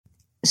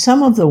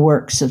some of the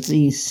works of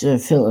these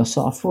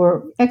philosophers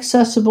were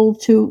accessible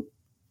to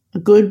a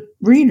good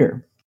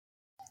reader.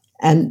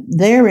 And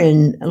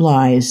therein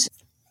lies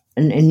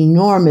an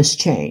enormous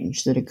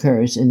change that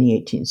occurs in the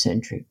 18th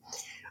century,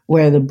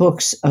 where the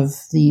books of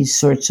these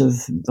sorts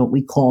of what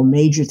we call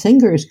major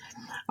thinkers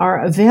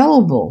are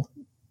available.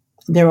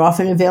 They're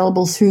often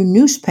available through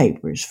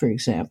newspapers, for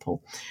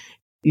example.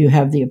 You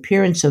have the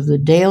appearance of the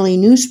daily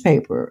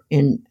newspaper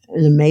in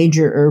the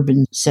major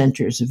urban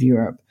centers of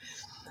Europe.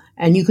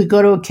 And you could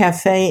go to a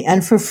cafe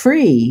and for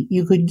free,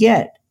 you could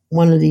get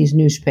one of these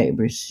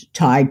newspapers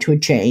tied to a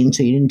chain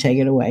so you didn't take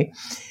it away.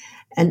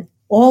 And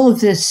all of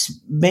this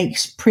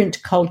makes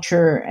print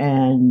culture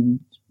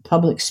and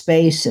public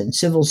space and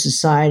civil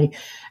society,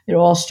 it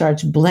all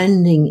starts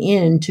blending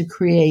in to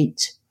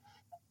create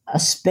a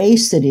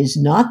space that is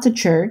not the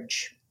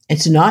church,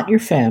 it's not your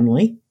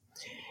family,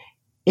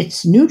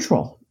 it's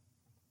neutral.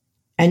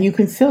 And you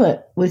can fill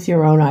it with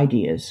your own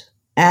ideas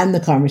and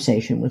the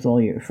conversation with all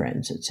your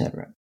friends,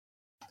 etc.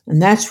 And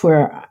that's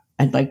where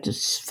I'd like to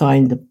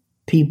find the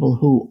people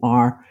who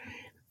are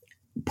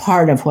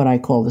part of what I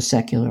call the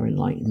secular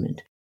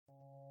Enlightenment.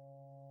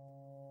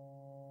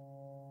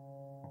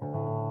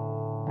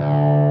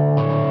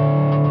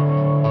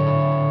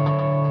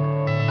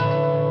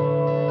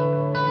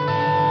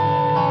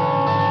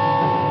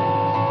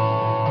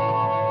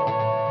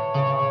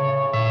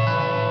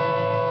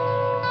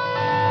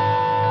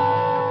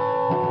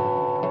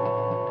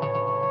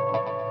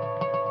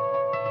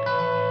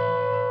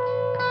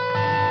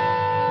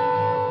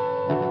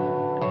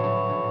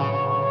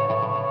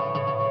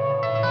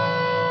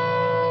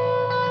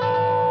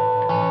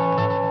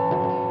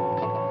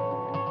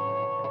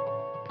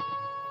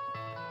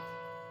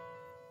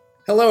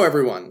 Hello,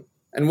 everyone,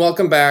 and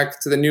welcome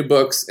back to the New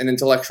Books in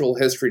Intellectual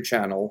History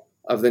channel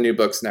of the New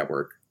Books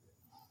Network.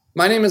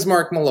 My name is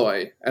Mark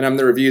Malloy, and I'm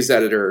the reviews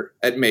editor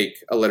at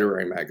Make, a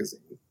literary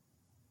magazine.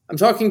 I'm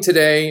talking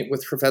today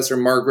with Professor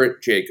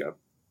Margaret Jacob.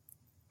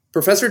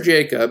 Professor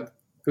Jacob,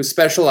 who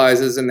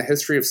specializes in the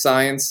history of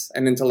science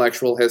and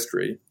intellectual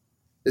history,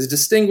 is a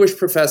distinguished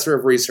professor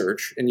of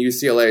research in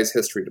UCLA's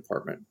history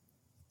department.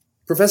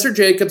 Professor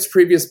Jacob's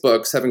previous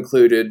books have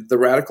included The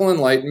Radical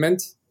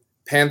Enlightenment,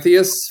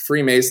 Pantheists,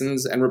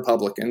 Freemasons, and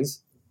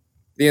Republicans,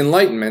 The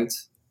Enlightenment,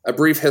 A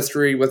Brief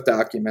History with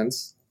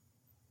Documents,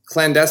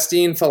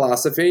 Clandestine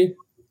Philosophy,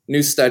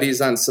 New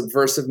Studies on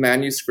Subversive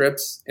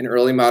Manuscripts in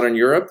Early Modern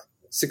Europe,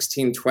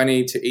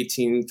 1620 to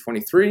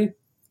 1823,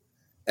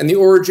 and The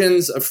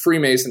Origins of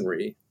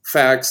Freemasonry,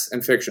 Facts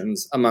and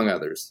Fictions, among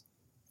others.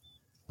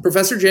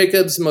 Professor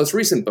Jacob's most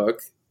recent book,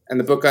 and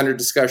the book under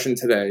discussion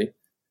today,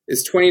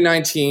 is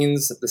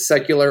 2019's The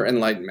Secular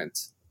Enlightenment,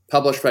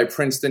 published by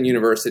Princeton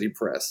University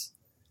Press.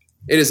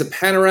 It is a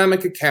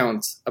panoramic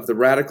account of the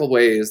radical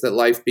ways that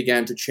life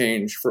began to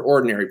change for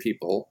ordinary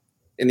people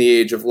in the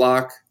age of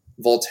Locke,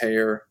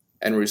 Voltaire,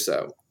 and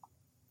Rousseau.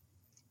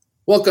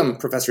 Welcome,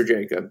 Professor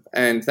Jacob,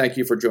 and thank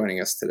you for joining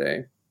us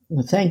today.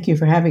 Well, thank you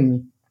for having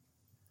me.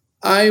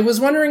 I was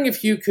wondering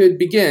if you could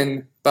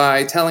begin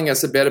by telling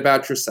us a bit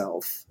about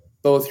yourself,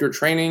 both your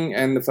training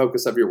and the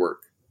focus of your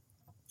work.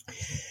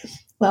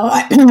 Well,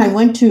 I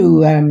went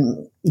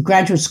to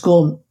graduate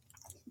school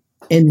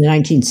in the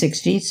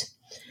 1960s.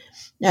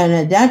 And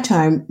at that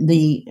time,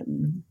 the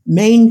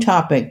main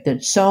topic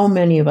that so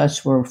many of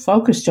us were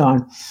focused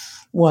on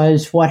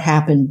was what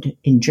happened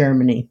in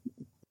Germany.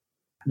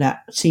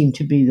 That seemed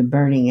to be the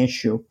burning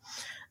issue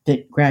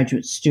that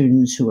graduate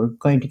students who are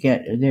going to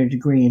get their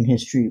degree in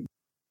history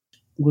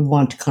would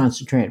want to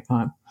concentrate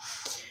upon.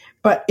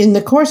 But in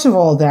the course of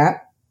all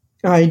that,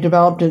 I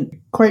developed a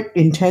quite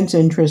intense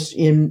interest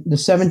in the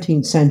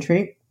 17th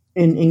century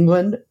in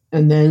England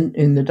and then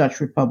in the Dutch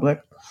Republic.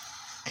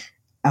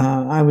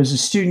 I was a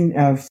student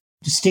of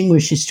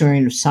distinguished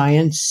historian of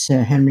science,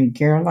 Henry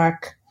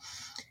Gerlach,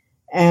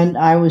 and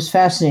I was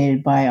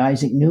fascinated by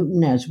Isaac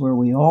Newton, as were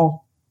we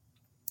all.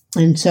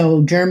 And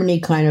so Germany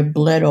kind of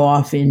bled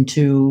off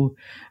into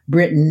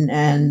Britain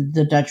and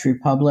the Dutch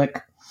Republic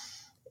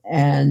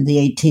and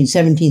the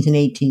 17th and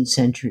 18th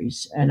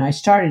centuries. And I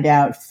started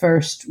out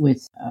first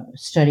with a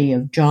study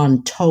of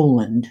John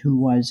Toland, who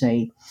was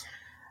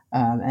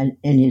and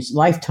in his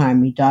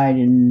lifetime, he died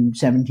in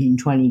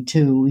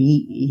 1722.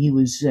 He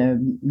was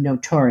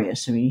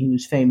notorious. I mean, he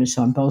was famous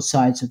on both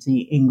sides of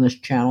the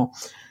English Channel.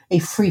 A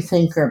free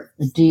thinker,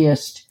 a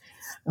deist,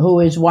 who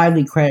is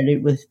widely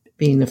credited with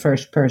being the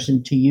first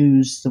person to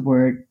use the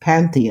word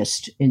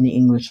pantheist in the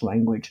English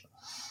language.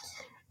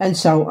 And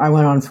so I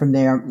went on from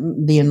there.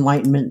 The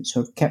Enlightenment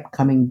sort of kept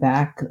coming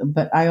back,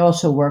 but I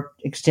also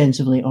worked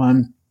extensively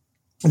on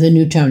the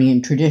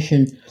Newtonian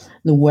tradition,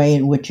 the way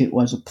in which it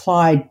was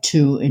applied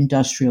to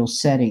industrial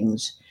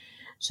settings.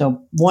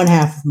 So one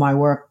half of my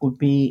work would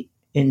be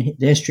in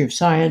the history of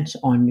science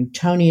on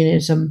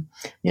Newtonianism.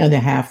 The other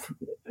half,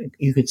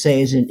 you could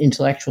say, is in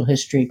intellectual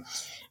history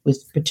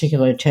with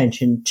particular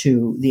attention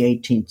to the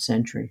 18th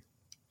century.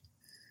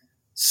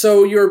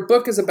 So your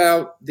book is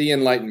about the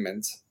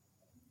Enlightenment,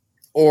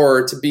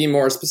 or to be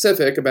more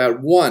specific,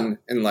 about one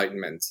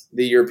Enlightenment,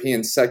 the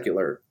European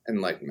secular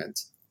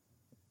Enlightenment.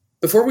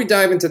 Before we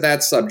dive into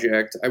that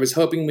subject, I was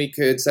hoping we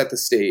could set the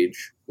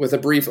stage with a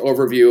brief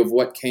overview of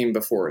what came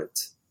before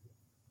it.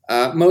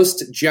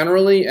 Most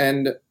generally,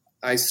 and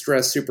I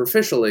stress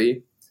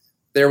superficially,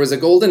 there was a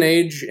golden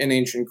age in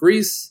ancient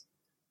Greece,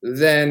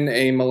 then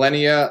a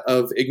millennia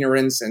of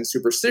ignorance and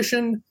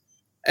superstition,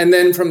 and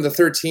then from the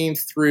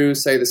 13th through,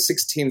 say, the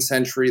 16th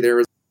century, there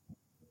was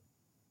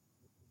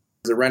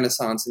a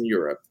Renaissance in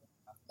Europe.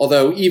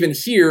 Although even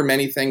here,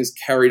 many things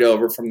carried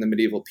over from the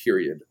medieval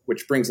period,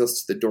 which brings us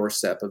to the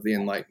doorstep of the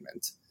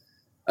Enlightenment.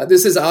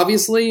 This is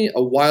obviously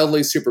a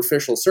wildly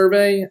superficial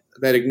survey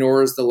that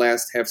ignores the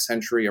last half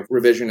century of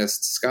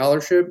revisionist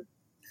scholarship.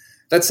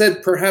 That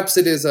said, perhaps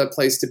it is a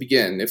place to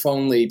begin, if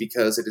only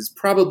because it is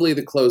probably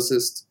the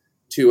closest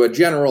to a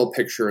general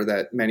picture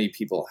that many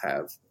people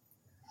have.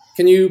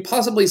 Can you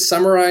possibly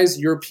summarize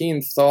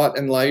European thought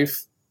and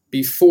life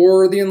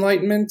before the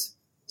Enlightenment,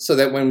 so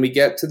that when we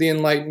get to the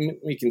Enlightenment,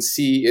 we can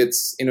see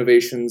its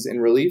innovations in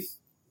relief?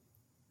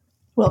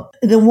 Well,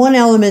 the one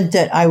element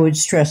that I would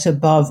stress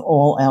above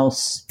all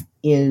else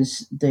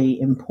is the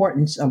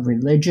importance of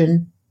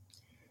religion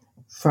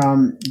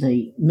from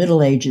the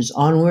Middle Ages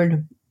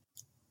onward.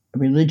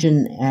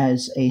 Religion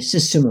as a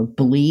system of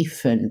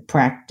belief and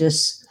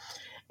practice,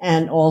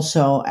 and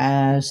also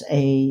as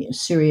a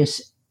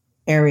serious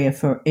area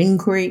for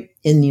inquiry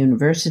in the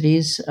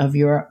universities of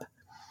Europe.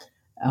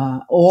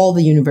 All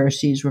the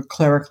universities were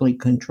clerically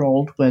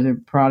controlled, whether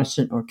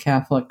Protestant or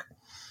Catholic.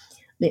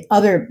 The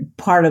other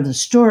part of the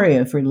story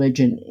of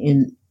religion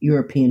in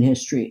European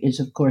history is,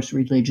 of course,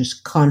 religious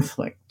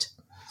conflict.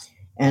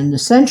 And the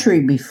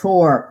century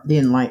before the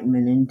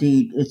Enlightenment,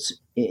 indeed,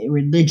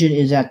 religion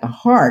is at the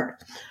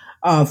heart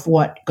of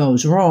what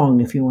goes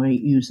wrong, if you want to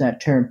use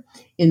that term,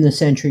 in the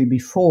century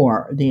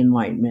before the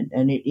Enlightenment.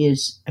 And it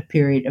is a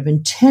period of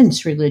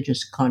intense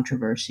religious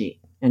controversy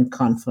and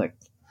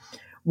conflict.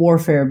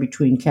 Warfare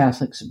between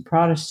Catholics and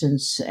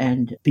Protestants,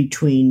 and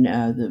between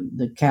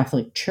the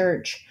Catholic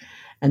Church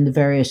and the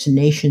various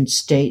nation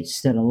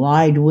states that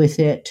allied with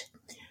it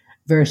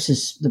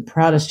versus the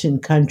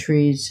Protestant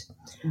countries.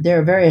 There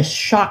are various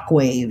shock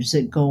waves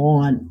that go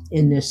on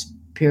in this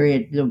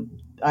period.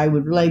 I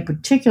would lay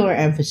particular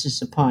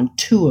emphasis upon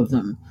two of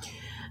them.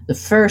 The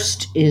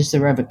first is the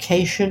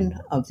revocation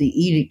of the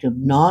Edict of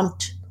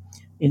Nantes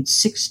in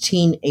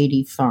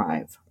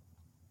 1685.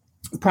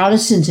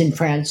 Protestants in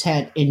France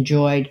had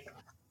enjoyed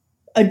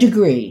a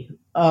degree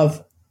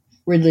of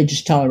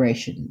religious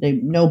toleration.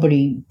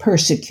 Nobody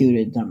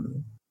persecuted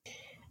them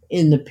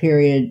in the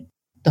period,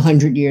 the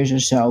 100 years or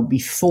so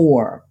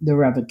before the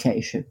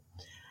revocation.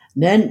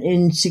 Then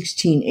in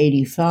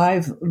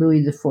 1685,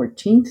 Louis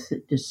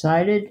XIV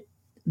decided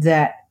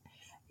that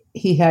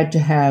he had to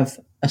have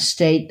a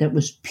state that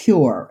was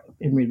pure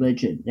in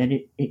religion, that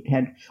it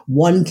had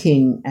one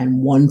king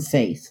and one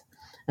faith.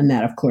 And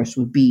that, of course,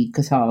 would be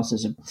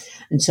Catholicism.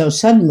 And so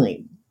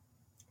suddenly,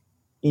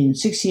 in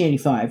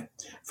 1685,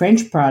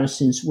 French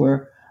Protestants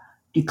were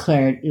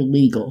declared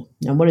illegal.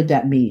 Now, what did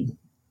that mean?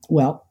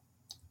 Well,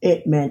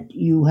 it meant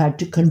you had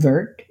to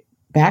convert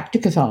back to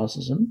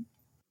Catholicism,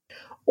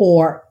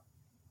 or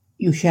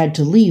you had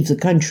to leave the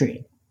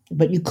country.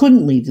 But you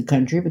couldn't leave the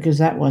country because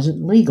that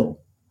wasn't legal.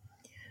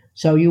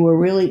 So you were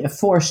really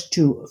forced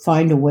to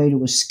find a way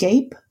to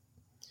escape,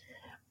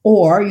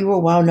 or you were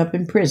wound up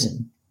in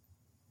prison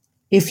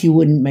if you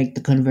wouldn't make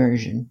the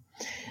conversion.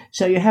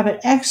 So you have an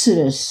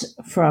exodus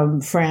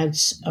from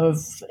France of,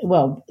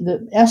 well,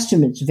 the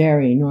estimates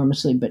vary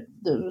enormously, but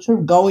the sort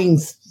of going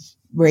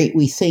rate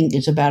we think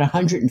is about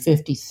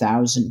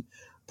 150,000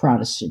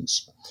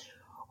 Protestants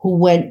who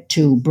went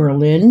to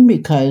Berlin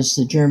because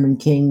the German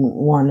king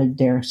wanted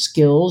their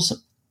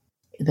skills.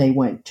 They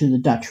went to the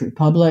Dutch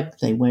Republic.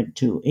 They went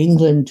to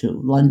England, to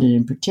London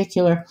in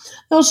particular.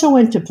 They also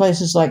went to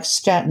places like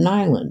Staten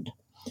Island.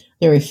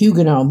 There were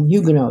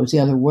Huguenot is the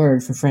other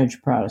word for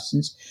French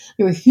Protestants.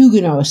 There were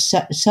Huguenot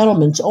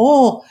settlements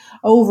all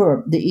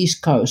over the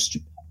East Coast,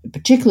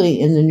 particularly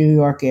in the New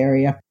York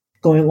area,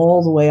 going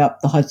all the way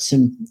up the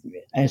Hudson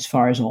as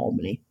far as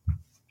Albany.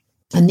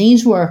 And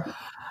these were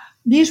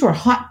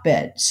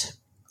hotbeds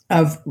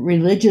of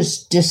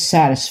religious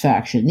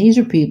dissatisfaction. These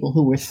are people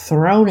who were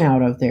thrown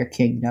out of their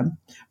kingdom,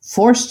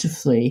 forced to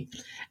flee.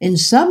 In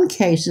some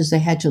cases, they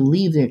had to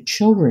leave their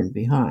children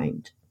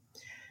behind.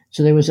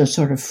 So there was a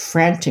sort of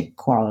frantic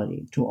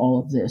quality to all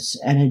of this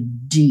and a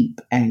deep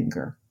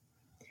anger.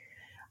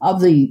 Of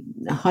the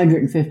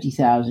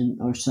 150,000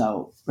 or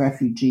so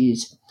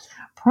refugees,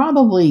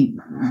 probably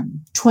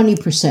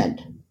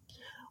 20%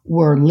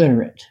 were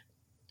literate.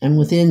 And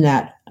within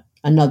that,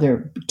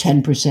 another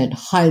 10%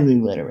 highly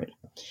literate.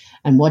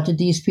 And what did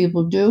these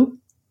people do?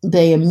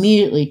 They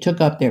immediately took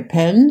up their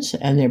pens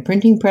and their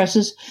printing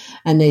presses,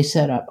 and they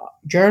set up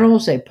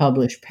journals, they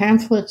published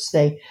pamphlets,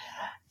 they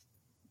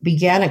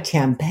began a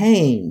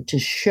campaign to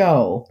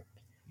show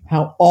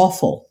how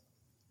awful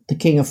the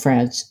King of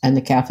France and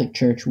the Catholic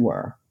Church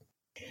were.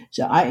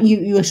 So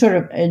you sort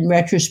of, in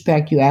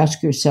retrospect, you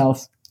ask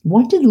yourself,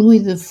 what did Louis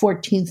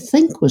XIV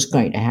think was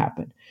going to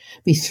happen?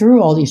 He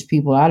threw all these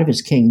people out of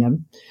his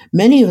kingdom,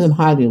 many of them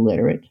highly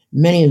literate,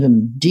 many of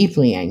them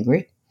deeply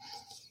angry,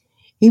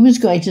 he was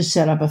going to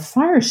set up a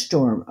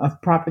firestorm of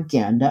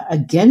propaganda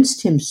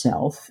against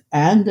himself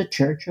and the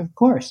church, of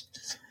course.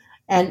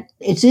 And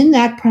it's in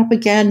that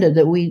propaganda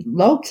that we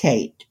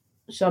locate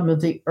some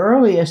of the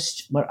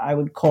earliest, what I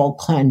would call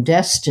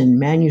clandestine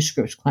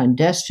manuscripts,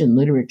 clandestine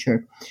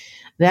literature,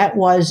 that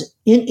was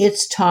in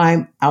its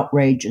time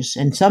outrageous.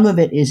 And some of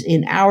it is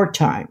in our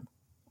time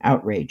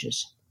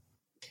outrageous.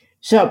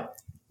 So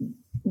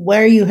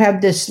where you have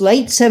this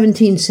late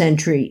 17th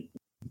century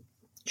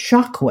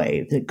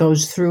shockwave that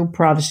goes through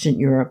Protestant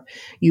Europe,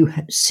 you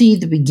see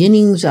the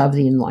beginnings of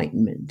the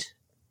Enlightenment.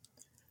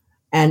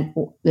 And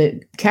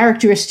the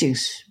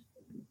characteristics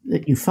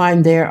that you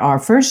find there are,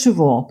 first of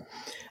all,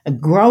 a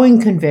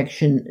growing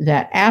conviction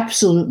that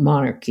absolute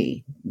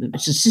monarchy,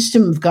 it's a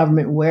system of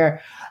government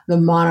where the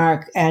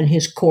monarch and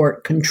his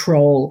court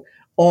control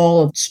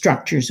all of the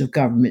structures of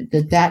government,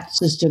 that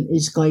system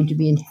is going to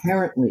be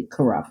inherently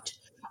corrupt,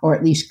 or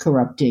at least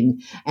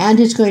corrupting, and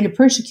it's going to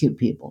persecute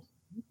people.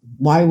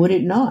 Why would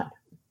it not?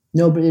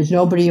 There's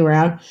nobody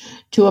around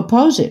to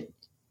oppose it.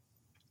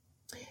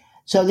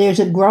 So there's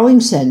a growing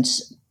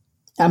sense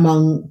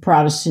among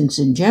Protestants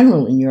in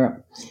general in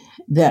Europe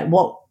that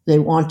what they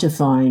want to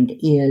find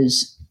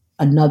is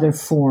another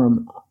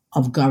form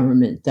of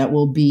government that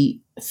will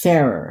be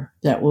fairer,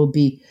 that will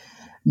be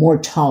more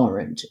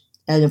tolerant.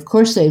 And of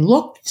course, they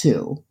look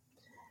to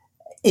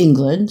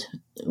England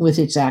with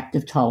its Act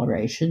of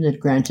Toleration that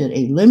granted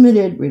a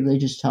limited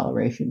religious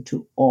toleration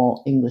to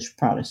all English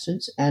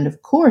Protestants, and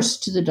of course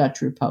to the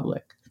Dutch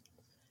Republic,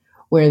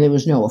 where there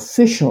was no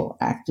official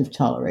Act of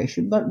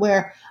Toleration, but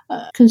where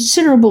a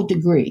considerable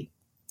degree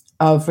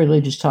of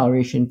religious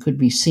toleration could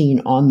be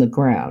seen on the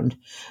ground.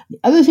 The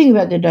other thing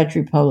about the Dutch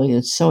Republic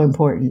that's so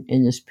important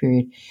in this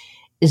period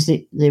is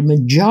that the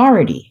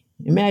majority,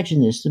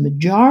 imagine this, the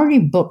majority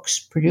of books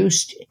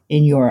produced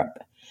in Europe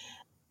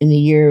in the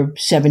year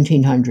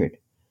 1700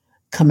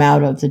 come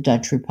out of the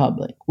Dutch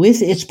Republic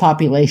with its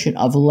population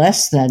of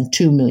less than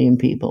 2 million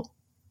people.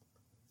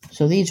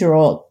 So these are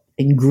all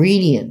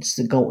ingredients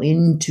that go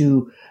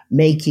into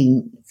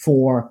making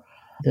for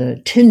the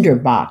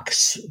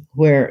tinderbox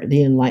where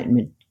the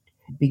Enlightenment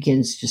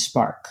begins to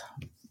spark.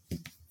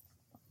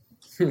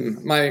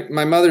 My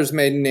mother's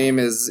maiden name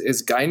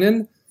is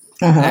Guinan,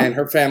 and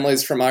her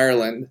family's from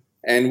Ireland.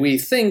 And we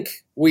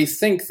think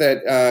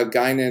that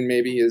Guinan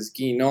maybe is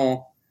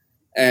Guinan,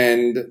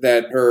 and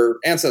that her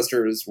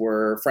ancestors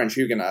were French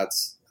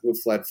Huguenots who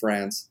fled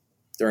France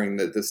during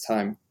this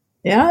time.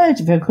 Yeah,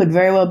 it could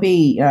very well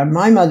be.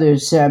 My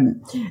mother's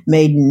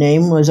maiden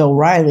name was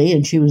O'Reilly,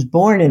 and she was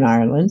born in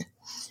Ireland,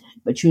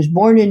 but she was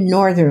born in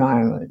Northern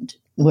Ireland,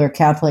 where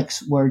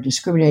Catholics were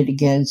discriminated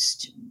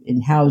against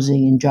in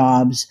housing and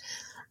jobs,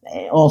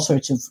 all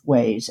sorts of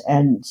ways.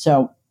 And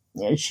so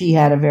she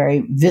had a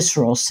very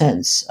visceral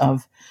sense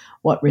of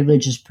what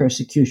religious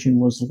persecution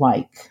was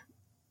like.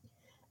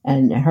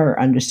 And her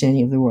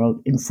understanding of the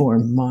world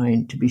informed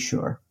mine, to be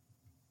sure.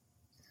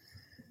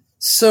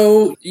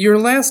 So your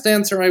last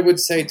answer, I would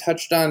say,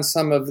 touched on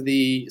some of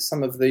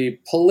the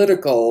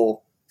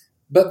political,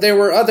 but there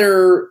were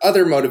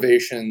other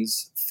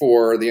motivations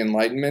for the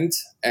Enlightenment,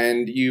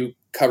 and you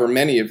cover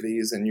many of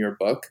these in your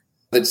book.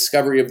 The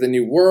discovery of the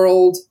New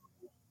World,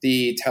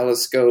 the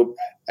telescope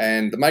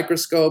and the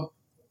microscope,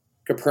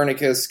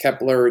 Copernicus,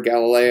 Kepler,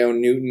 Galileo,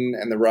 Newton,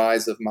 and the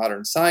rise of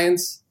modern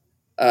science,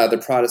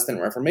 the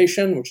Protestant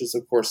Reformation, which is,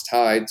 of course,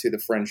 tied to the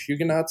French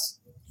Huguenots,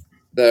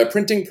 the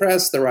printing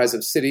press, the rise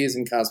of cities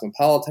and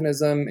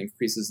cosmopolitanism,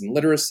 increases in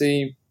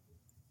literacy.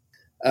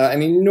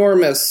 An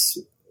enormous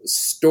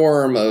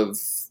storm of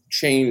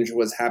change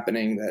was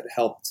happening that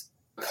helped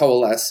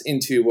coalesce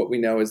into what we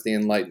know as the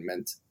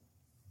Enlightenment.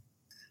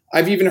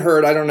 I've even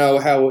heard, I don't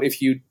know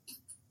if you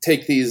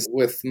take these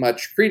with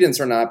much credence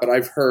or not, but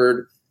I've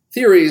heard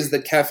theories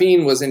that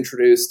caffeine was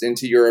introduced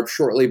into Europe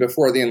shortly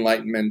before the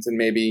Enlightenment, and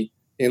maybe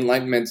the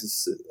Enlightenment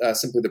is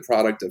simply the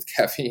product of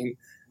caffeine.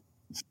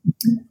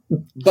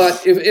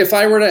 But if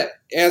I were to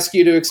ask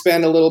you to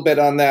expand a little bit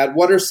on that,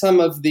 what are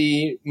some of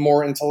the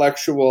more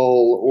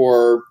intellectual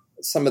or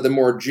some of the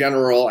more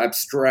general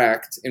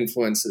abstract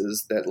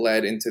influences that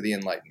led into the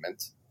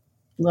Enlightenment?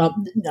 Well,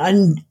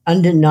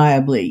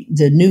 undeniably,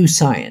 the new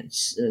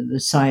science, the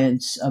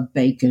science of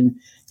Bacon,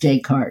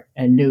 Descartes,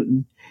 and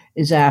Newton,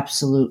 is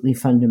absolutely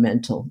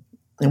fundamental.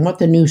 And what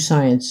the new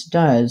science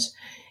does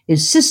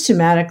is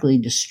systematically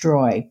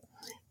destroy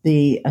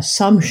the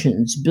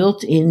assumptions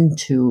built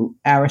into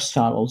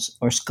Aristotle's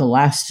or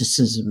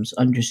scholasticism's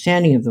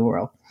understanding of the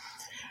world.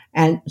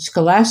 And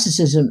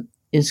scholasticism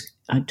is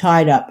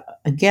tied up,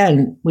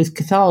 again, with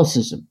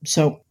Catholicism.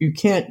 So you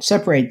can't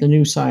separate the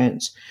new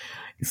science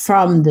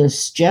from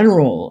this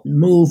general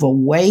move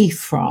away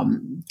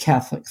from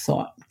Catholic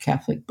thought,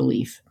 Catholic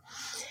belief.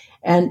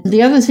 And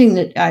the other thing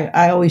that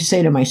I always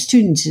say to my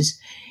students is,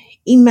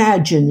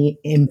 imagine the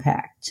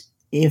impact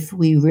if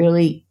we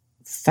really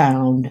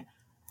found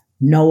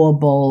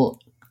knowable,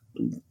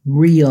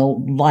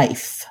 real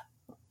life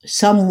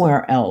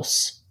somewhere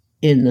else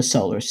in the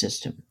solar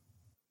system.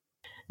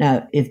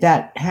 Now, if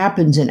that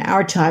happens in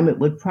our time, it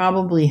would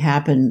probably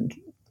happen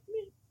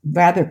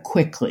rather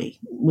quickly,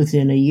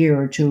 within a year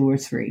or two or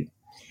three.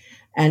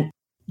 And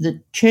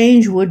the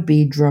change would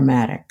be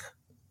dramatic.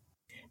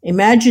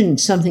 Imagine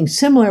something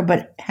similar,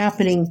 but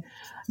happening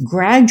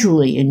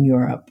gradually in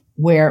Europe,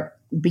 where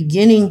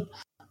beginning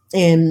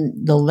in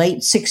the late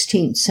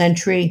 16th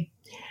century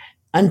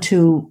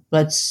unto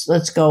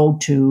let's go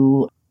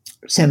to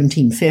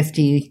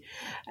 1750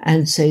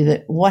 and say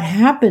that what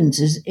happens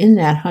is in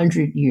that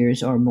 100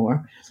 years or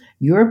more,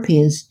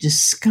 Europeans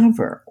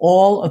discover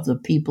all of the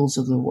peoples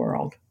of the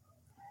world.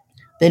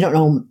 They don't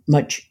know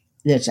much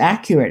that's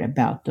accurate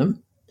about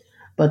them,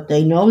 but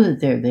they know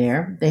that they're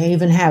there. They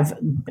even have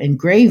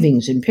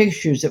engravings and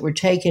pictures that were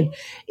taken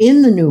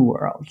in the New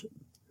World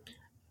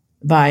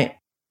by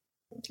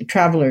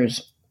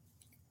travelers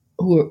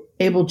who were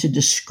able to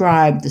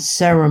describe the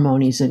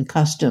ceremonies and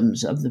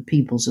customs of the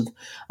peoples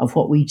of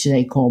what we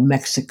today call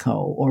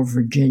Mexico or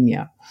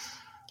Virginia.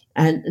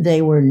 And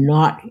they were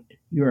not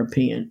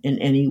European in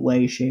any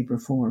way, shape, or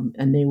form,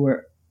 and they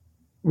were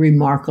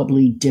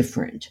remarkably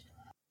different.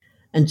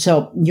 And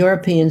so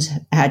Europeans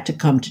had to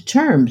come to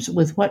terms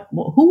with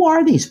who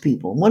are these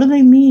people? What do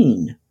they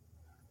mean?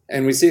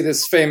 And we see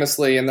this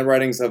famously in the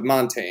writings of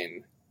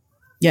Montaigne.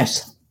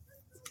 Yes,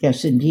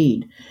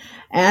 indeed.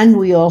 And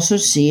we also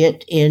see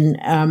it in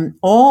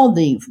all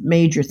the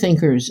major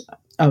thinkers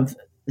of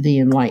the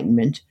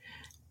Enlightenment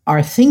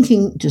are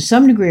thinking to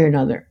some degree or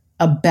another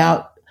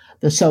about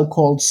the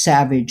so-called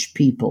savage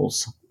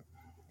peoples.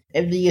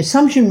 The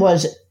assumption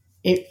was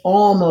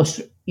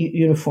almost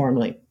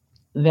uniformly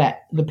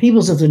that the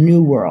peoples of the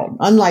New World,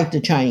 unlike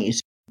the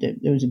Chinese,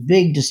 there was a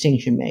big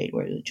distinction made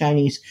where the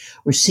Chinese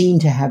were seen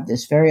to have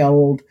this very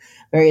old,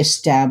 very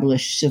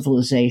established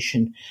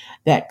civilization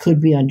that could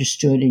be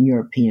understood in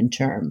European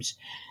terms.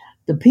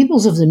 The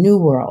peoples of the New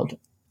World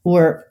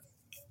were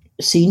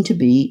seen to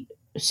be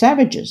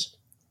savages.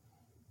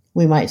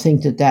 We might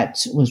think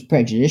that was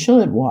prejudicial.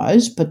 It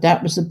was, but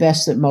that was the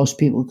best that most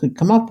people could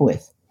come up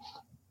with.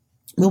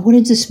 Well, what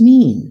does this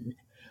mean?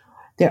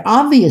 They're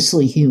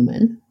obviously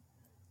human.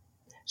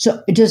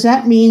 So does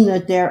that mean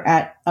that they're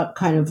at a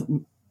kind of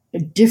a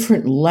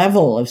different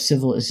level of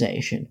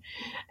civilization?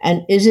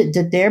 And is it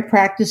that their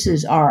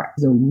practices are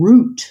the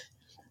root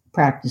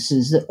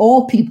practices that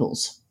all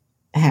peoples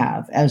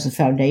have as the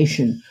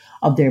foundation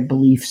of their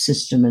belief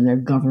system and their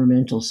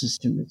governmental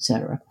system,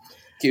 etc.?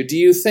 Do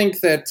you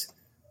think that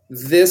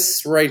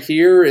this right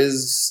here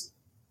is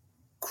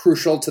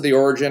crucial to the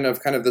origin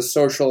of kind of the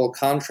social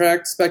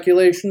contract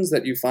speculations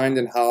that you find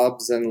in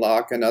Hobbes and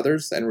Locke and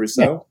others and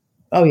Rousseau?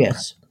 Yeah. Oh,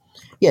 yes.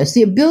 Yes,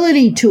 the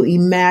ability to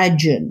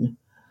imagine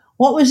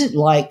what was it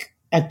like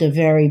at the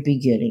very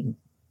beginning?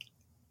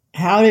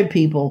 How did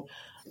people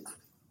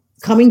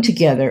coming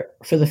together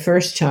for the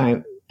first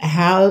time,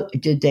 how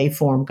did they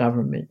form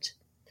government?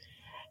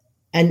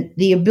 And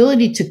the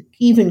ability to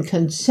even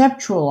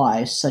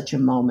conceptualize such a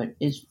moment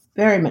is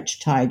very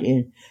much tied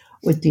in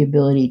with the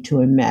ability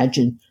to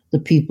imagine the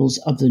peoples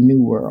of the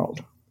New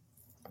World.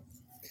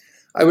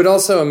 I would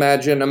also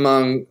imagine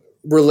among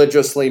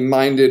religiously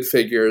minded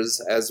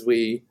figures, as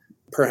we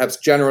perhaps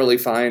generally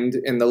find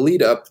in the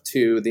lead up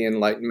to the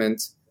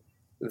Enlightenment,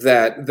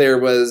 that there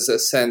was a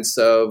sense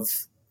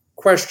of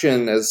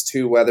question as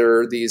to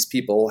whether these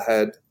people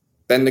had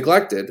been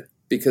neglected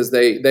because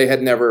they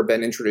had never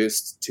been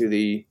introduced to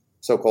the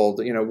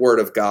so-called, Word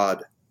of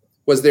God.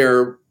 Was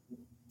there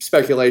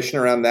speculation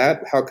around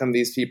that? How come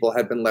these people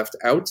had been left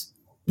out?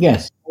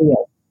 Yes.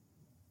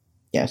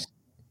 Yes.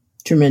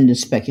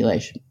 Tremendous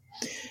speculation.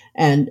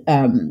 And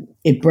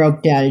it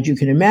broke down, as you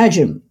can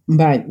imagine,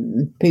 by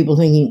people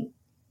thinking,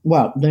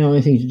 well, the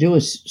only thing to do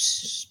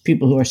is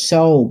people who are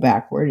so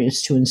backward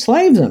is to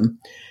enslave them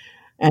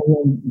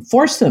and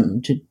force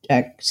them to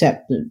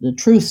accept the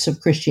truths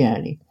of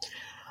Christianity.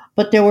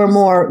 But there were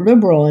more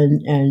liberal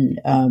and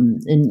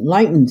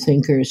enlightened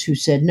thinkers who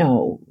said,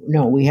 no,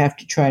 we have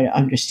to try to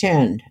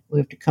understand. We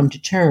have to come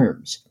to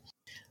terms.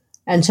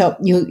 And so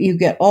you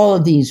get all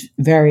of these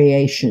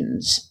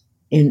variations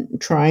in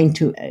trying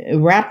to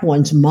wrap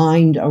one's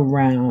mind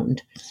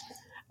around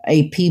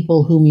a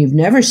people whom you've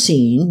never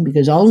seen,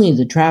 because only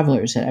the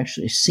travelers had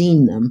actually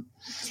seen them,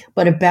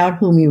 but about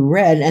whom you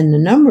read, and the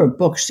number of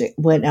books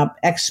went up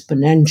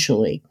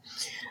exponentially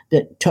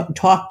that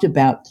talked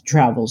about the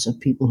travels of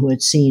people who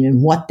had seen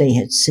and what they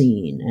had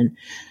seen and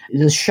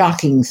the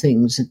shocking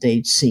things that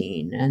they'd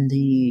seen and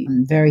the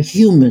very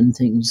human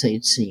things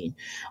they'd seen.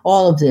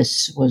 All of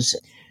this was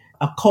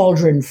a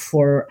cauldron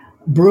for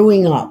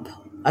brewing up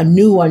a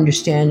new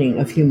understanding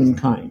of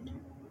humankind.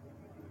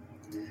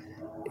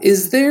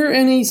 Is there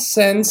any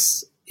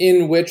sense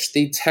in which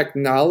the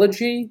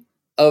technology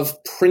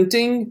of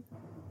printing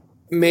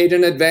made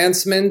an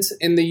advancement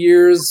in the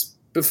years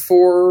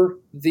before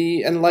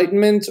the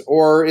Enlightenment,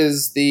 or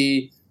is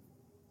the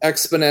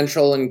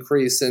exponential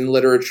increase in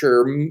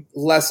literature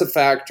less a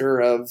factor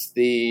of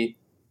the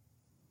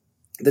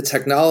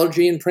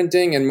technology in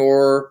printing and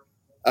more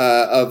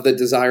of the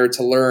desire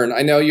to learn?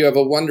 I know you have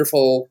a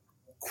wonderful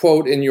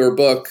quote in your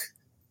book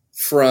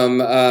from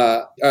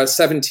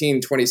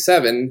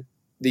 1727,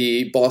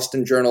 the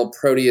Boston Journal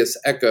Proteus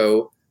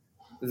Echo,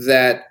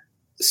 that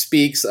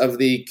speaks of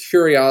the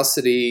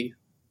curiosity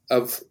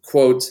of,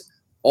 quote,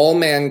 all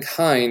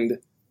mankind,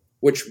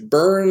 which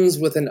burns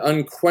with an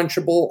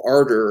unquenchable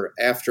ardor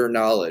after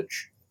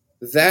knowledge.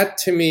 That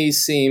to me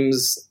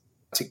seems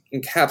to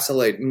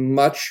encapsulate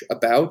much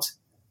about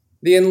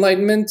the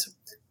Enlightenment.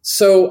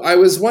 So I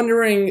was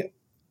wondering,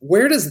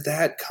 where does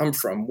that come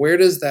from? Where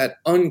does that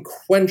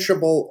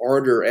unquenchable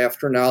ardor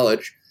after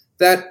knowledge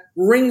that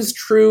rings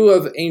true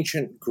of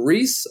ancient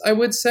Greece, I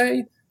would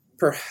say,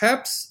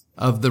 perhaps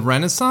of the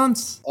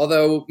Renaissance?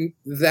 Although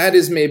that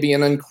is maybe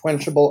an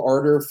unquenchable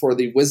ardor for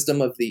the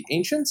wisdom of the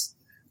ancients.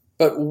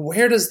 But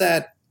where does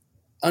that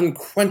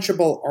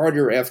unquenchable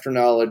ardor after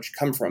knowledge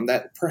come from?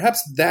 That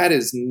perhaps that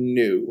is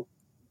new.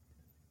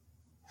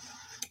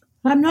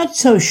 I'm not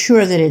so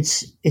sure that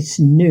it's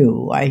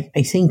new. I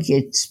think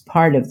it's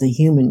part of the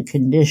human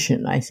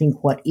condition. I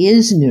think what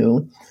is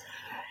new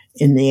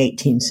in the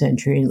 18th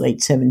century, late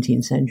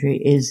 17th century,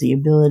 is the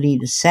ability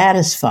to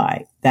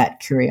satisfy that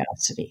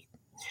curiosity.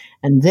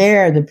 And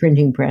there, the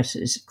printing press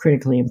is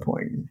critically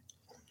important.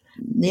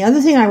 The other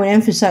thing I would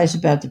emphasize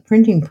about the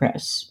printing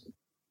press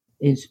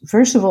is,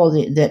 first of all,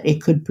 that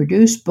it could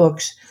produce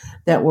books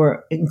that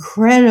were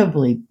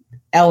incredibly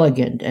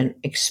elegant and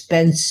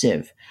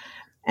expensive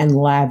and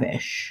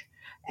lavish.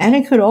 And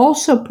it could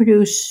also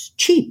produce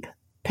cheap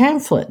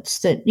pamphlets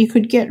that you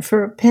could get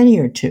for a penny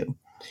or two.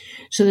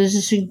 So there's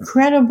this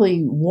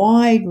incredibly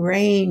wide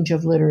range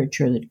of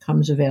literature that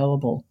comes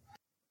available.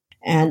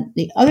 And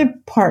the other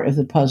part of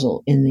the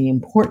puzzle in the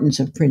importance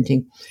of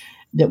printing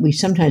that we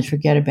sometimes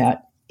forget about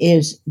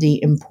is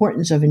the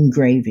importance of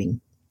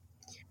engraving.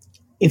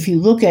 If you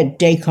look at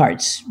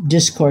Descartes'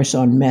 Discourse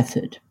on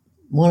Method,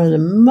 one of the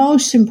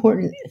most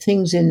important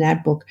things in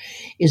that book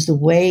is the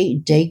way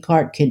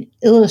Descartes can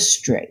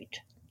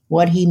illustrate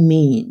what he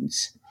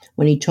means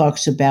when he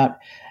talks about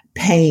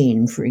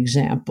pain, for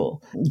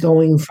example,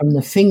 going from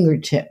the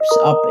fingertips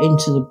up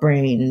into the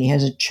brain, and he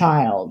has a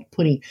child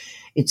putting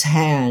its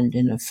hand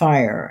in a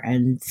fire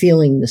and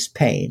feeling this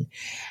pain.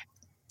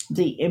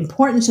 The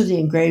importance of the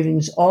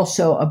engravings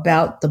also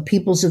about the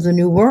peoples of the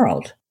New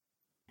World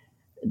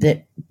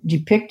that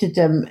depicted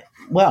them,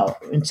 well,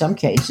 in some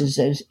cases,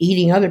 as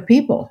eating other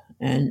people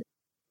and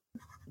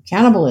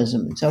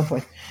cannibalism and so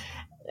forth.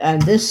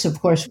 And this,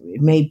 of course,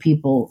 made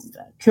people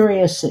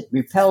curious. It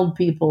repelled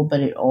people,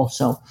 but it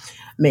also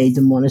made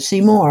them want to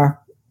see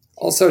more.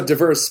 Also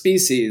diverse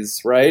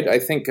species, right? I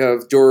think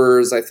of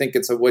Dürer's, I think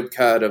it's a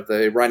woodcut of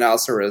the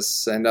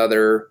rhinoceros and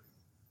other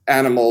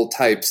animal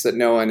types that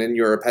no one in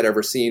Europe had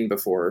ever seen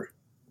before.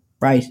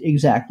 Right,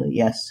 exactly,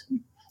 yes.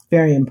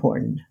 Very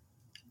important.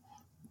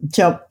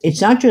 So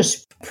it's not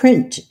just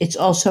print, it's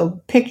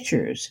also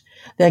pictures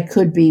that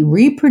could be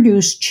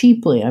reproduced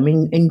cheaply. I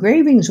mean,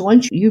 engravings,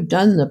 once you've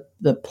done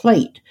the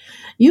plate,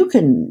 you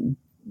can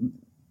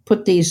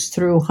put these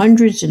through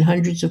hundreds and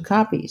hundreds of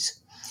copies.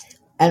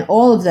 And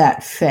all of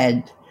that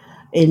fed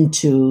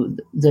into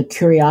the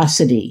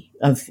curiosity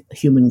of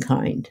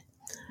humankind.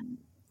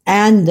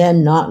 And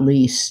then not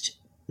least,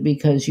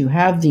 because you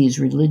have these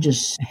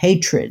religious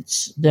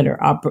hatreds that are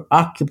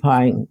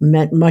occupying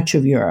much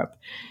of Europe,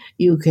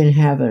 you can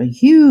have a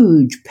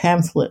huge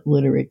pamphlet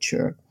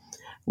literature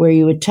where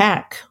you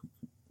attack.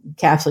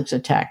 Catholics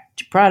attack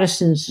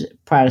Protestants,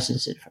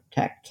 Protestants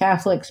attack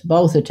Catholics,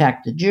 both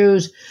attack the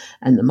Jews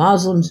and the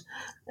Muslims.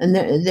 And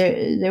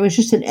there was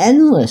just an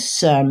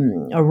endless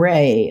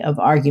array of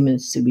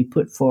arguments to be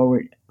put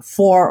forward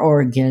for or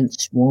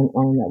against one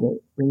or another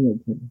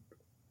religion.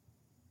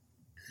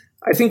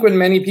 I think when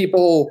many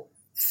people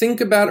think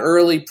about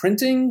early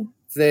printing,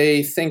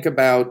 they think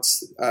about,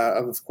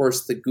 of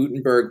course, the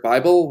Gutenberg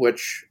Bible,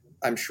 which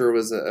I'm sure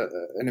was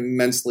an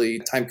immensely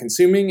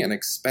time-consuming and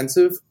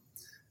expensive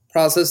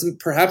process. And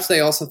perhaps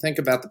they also think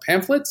about the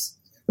pamphlets.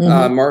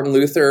 Mm-hmm. Martin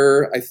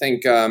Luther, I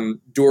think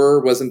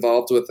Dürer was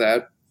involved with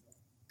that.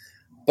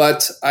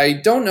 But I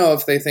don't know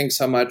if they think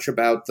so much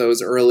about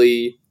those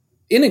early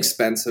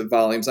inexpensive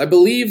volumes. I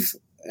believe,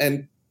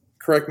 and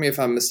correct me if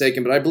I'm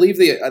mistaken, but I believe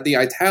the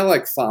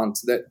italic font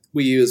that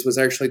we use was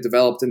actually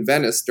developed in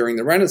Venice during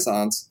the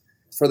Renaissance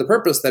for the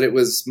purpose that it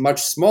was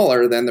much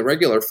smaller than the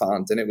regular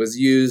font, and it was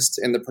used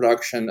in the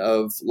production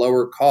of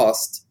lower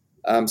cost,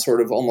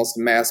 sort of almost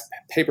mass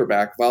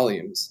paperback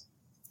volumes.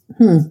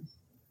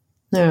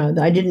 No,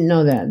 I didn't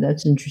know that.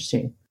 That's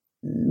interesting.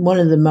 One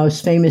of the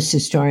most famous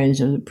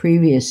historians of the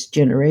previous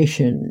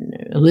generation,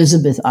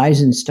 Elizabeth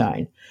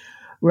Eisenstein,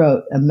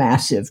 wrote a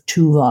massive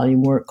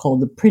 2-volume work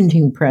called The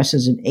Printing Press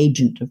as an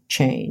Agent of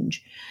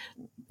Change.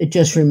 It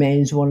just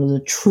remains one of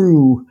the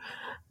true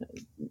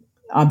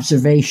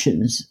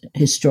observations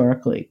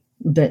historically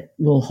that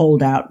will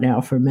hold out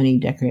now for many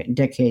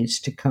decades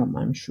to come,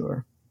 I'm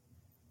sure.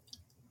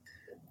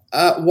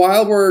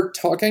 While we're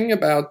talking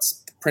about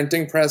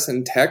printing press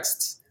and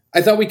texts,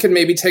 I thought we could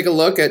maybe take a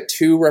look at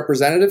 2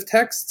 representative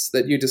texts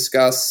that you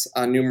discuss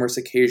on numerous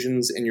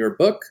occasions in your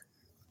book.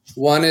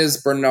 One is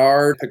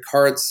Bernard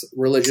Picard's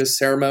Religious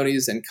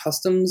Ceremonies and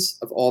Customs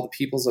of All the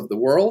Peoples of the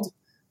World.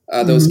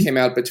 Those came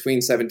out between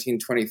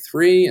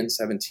 1723 and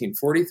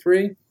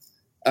 1743.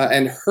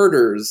 and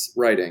Herder's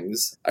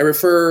writings. I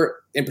refer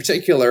in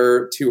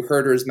particular to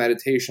Herder's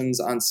Meditations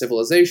on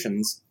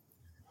Civilizations,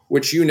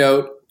 which you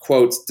note,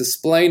 quote,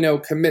 display no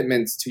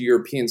commitment to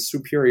European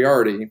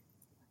superiority,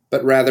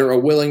 but rather a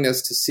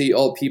willingness to see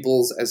all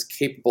peoples as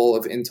capable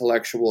of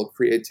intellectual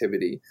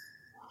creativity.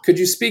 Could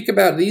you speak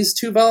about these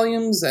two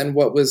volumes and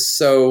what was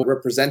so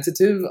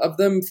representative of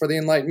them for the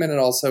Enlightenment and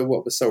also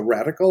what was so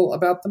radical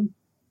about them?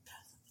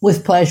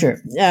 With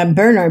pleasure.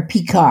 Bernard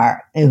Picard,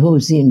 who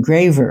was the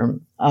engraver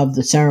of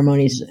the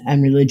ceremonies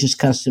and religious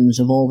customs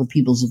of all the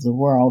peoples of the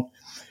world,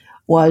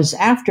 was,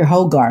 after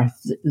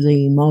Hogarth,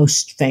 the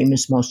most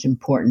famous, most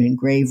important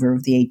engraver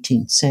of the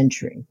 18th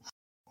century.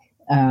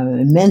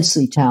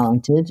 Immensely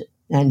talented,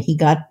 and he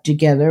got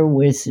together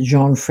with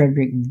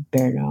Jean-Frederic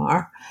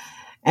Bernard,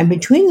 and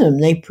between them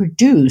they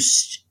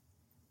produced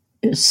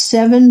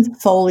 7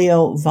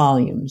 folio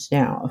volumes.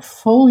 Now, a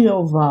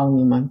folio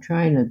volume, I'm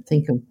trying to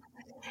think of,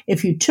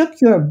 if you took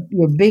your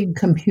big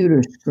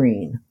computer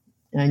screen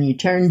and you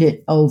turned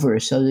it over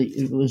so that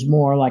it was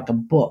more like a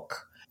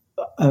book,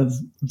 of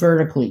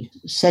vertically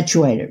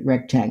situated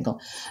rectangle,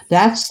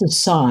 that's the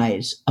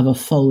size of a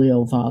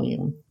folio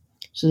volume.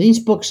 So these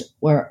books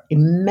were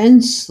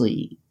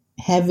immensely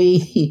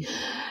heavy,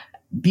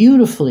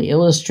 beautifully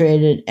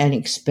illustrated, and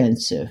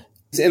expensive.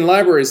 In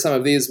libraries, some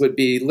of these would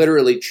be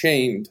literally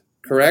chained,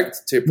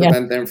 correct? To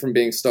prevent them from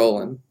being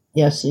stolen.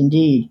 Yes,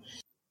 indeed.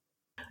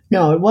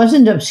 No, it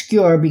wasn't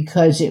obscure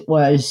because it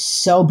was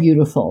so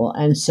beautiful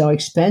and so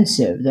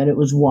expensive that it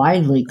was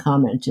widely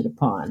commented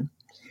upon.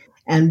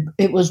 And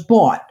it was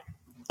bought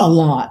a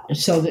lot.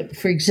 So that,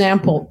 for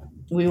example,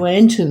 we went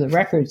into the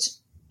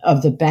records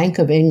of the Bank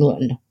of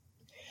England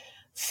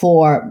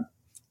for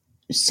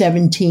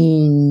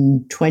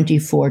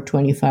 1724,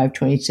 25,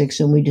 26,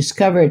 and we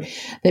discovered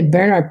that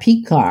Bernard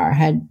Picard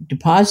had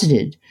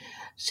deposited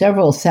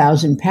several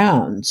thousand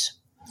pounds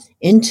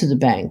into the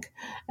bank,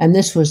 and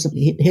this was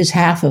his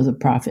half of the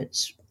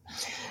profits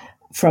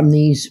from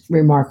these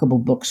remarkable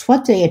books.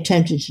 What they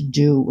attempted to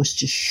do was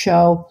to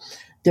show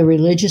the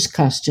religious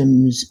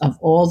customs of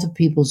all the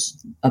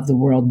peoples of the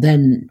world,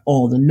 then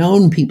all the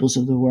known peoples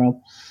of the world,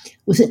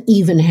 with an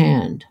even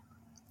hand.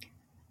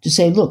 To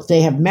say, look,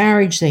 they have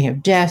marriage, they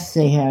have death,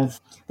 they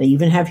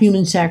even have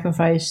human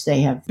sacrifice, they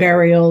have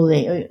burial,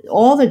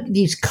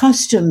 these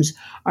customs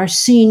are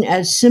seen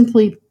as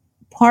simply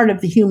part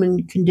of the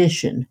human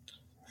condition.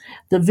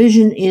 The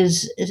vision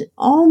is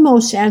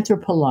almost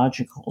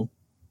anthropological.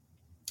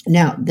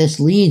 Now, this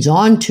leads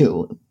on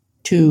to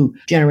 2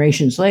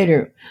 generations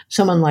later,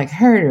 someone like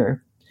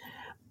Herder,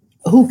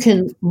 who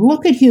can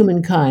look at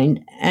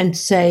humankind and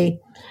say,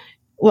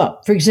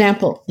 well, for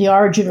example, the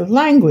origin of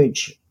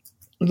language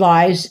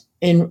lies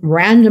in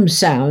random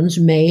sounds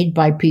made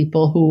by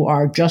people who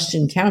are just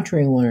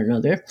encountering one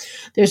another.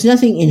 There's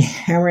nothing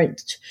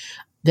inherent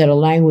that a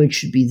language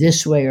should be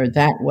this way or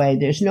that way.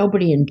 There's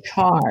nobody in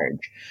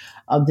charge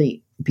of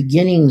the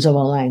beginnings of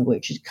a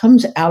language. It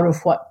comes out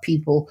of what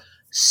people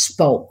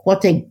spoke,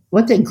 what they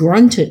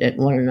grunted at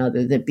one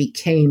another that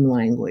became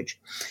language.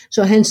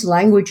 So hence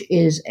language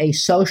is a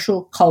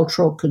social,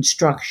 cultural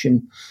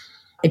construction.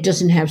 It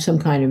doesn't have some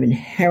kind of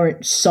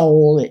inherent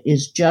soul. It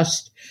is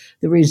just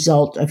the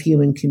result of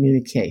human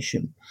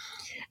communication.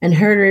 And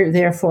Herder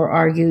therefore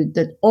argued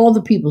that all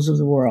the peoples of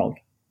the world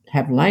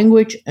have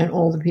language and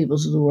all the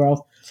peoples of the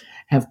world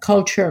have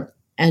culture,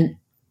 and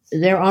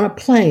they're on a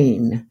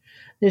plane.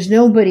 There's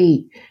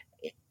nobody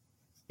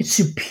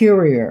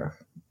superior.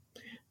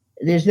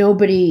 There's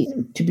nobody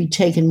to be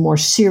taken more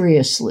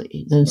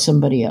seriously than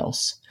somebody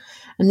else.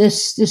 And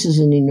this is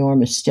an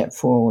enormous step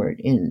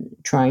forward in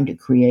trying to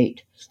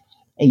create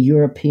a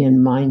European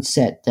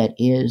mindset that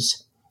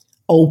is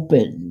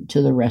open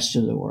to the rest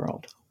of the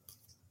world.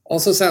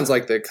 Also sounds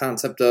like the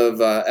concept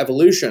of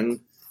evolution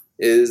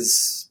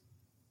is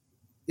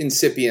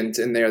incipient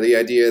in there. The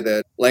idea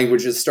that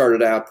languages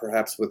started out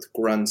perhaps with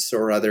grunts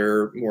or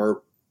other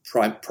more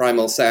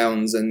primal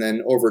sounds, and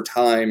then over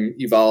time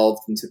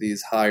evolved into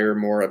these higher,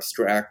 more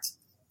abstract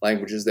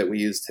languages that we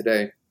use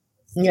today.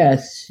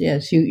 Yes,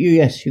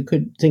 you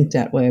could think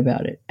that way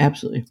about it.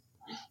 Absolutely.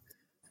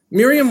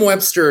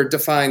 Merriam-Webster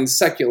defines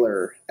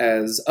secular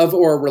as of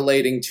or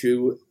relating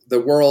to the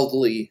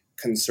worldly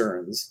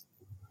concerns.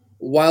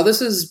 While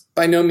this is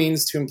by no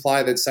means to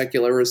imply that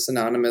secular is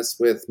synonymous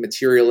with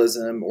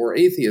materialism or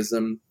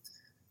atheism,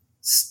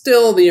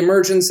 still the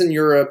emergence in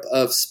Europe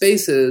of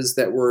spaces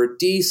that were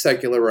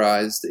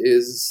desecularized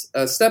is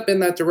a step in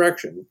that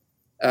direction,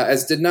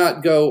 as did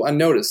not go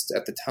unnoticed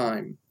at the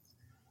time.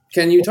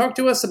 Can you talk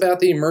to us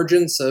about the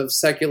emergence of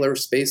secular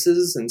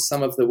spaces and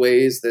some of the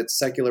ways that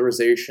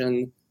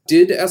secularization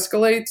did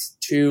escalate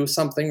to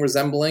something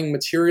resembling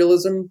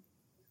materialism?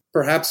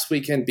 Perhaps we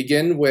can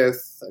begin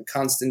with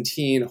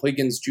Constantine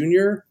Huygens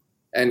Jr.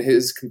 and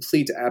his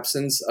complete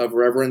absence of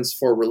reverence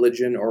for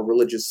religion or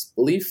religious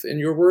belief, in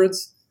your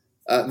words,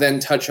 then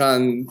touch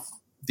on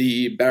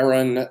the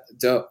Baron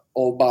de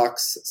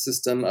Holbach's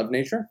system of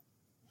nature.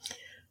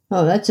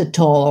 Oh, that's a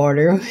tall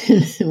order.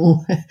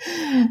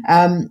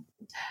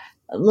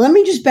 Let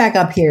me just back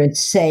up here and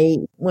say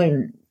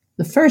when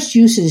The first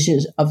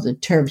usages of the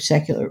term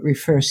secular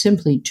refer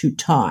simply to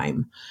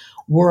time,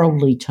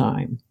 worldly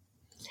time.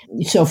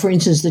 So, for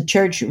instance, the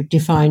church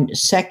defined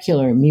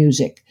secular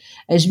music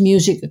as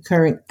music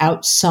occurring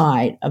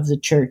outside of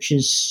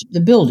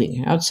the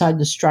building, outside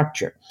the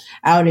structure,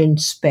 out in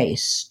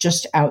space,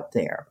 just out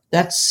there.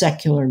 That's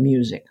secular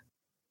music.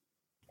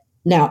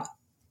 Now,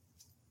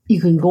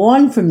 you can go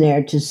on from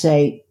there to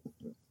say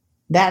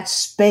that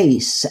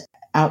space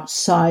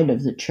outside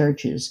of the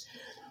churches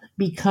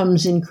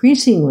becomes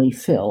increasingly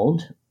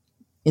filled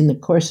in the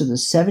course of the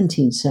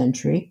 17th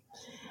century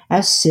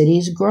as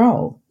cities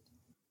grow.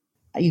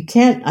 You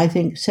can't, I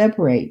think,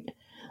 separate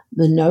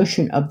the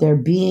notion of there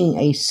being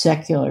a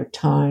secular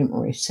time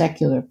or a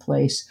secular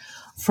place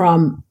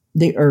from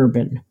the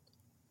urban.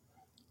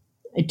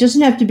 It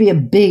doesn't have to be a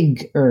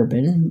big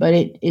urban, but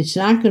it's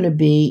not going to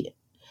be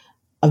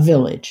a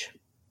village.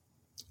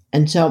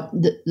 And so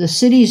the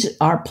cities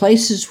are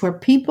places where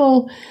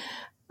people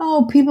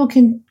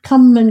can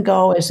come and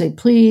go as they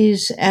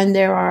please, and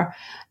there are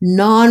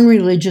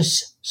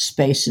non-religious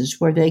spaces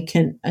where they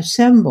can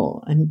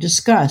assemble and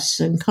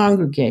discuss and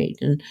congregate,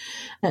 and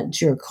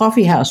that's your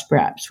coffee house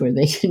perhaps, where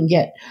they can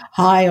get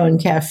high on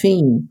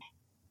caffeine.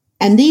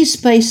 And these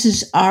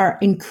spaces are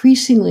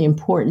increasingly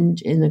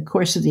important in the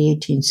course of the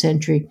 18th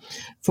century.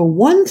 For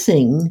one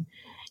thing,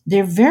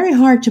 they're very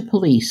hard to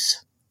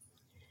police.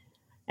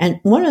 And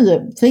one of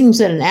the things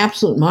that an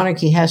absolute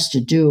monarchy has to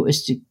do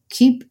is to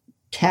keep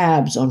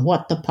tabs on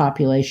what the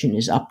population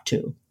is up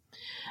to.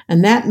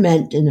 And that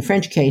meant, in the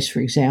French case, for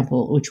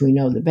example, which we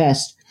know the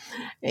best,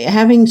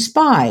 having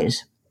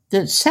spies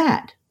that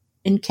sat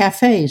in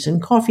cafes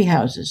and coffee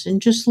houses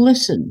and just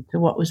listened to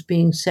what was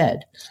being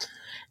said.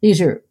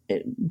 These are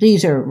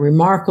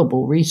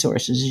remarkable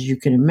resources, as you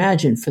can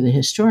imagine, for the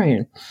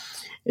historian.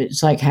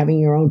 It's like having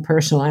your own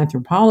personal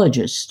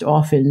anthropologist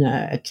off in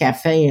a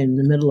cafe in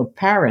the middle of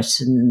Paris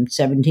in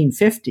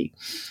 1750.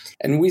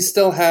 And we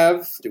still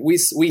have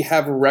we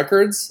have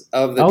records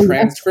of the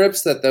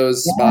transcripts that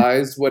those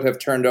spies would have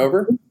turned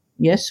over?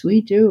 Yes,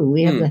 we do.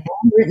 We have the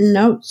handwritten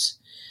notes.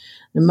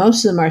 And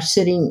most of them are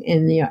sitting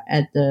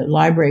at the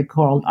library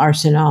called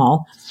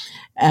Arsenal,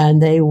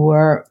 and they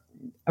were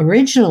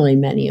originally,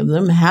 many of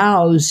them,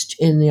 housed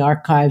in the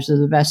archives of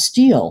the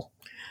Bastille.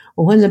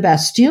 Well, when the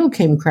Bastille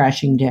came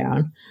crashing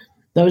down,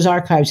 those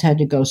archives had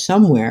to go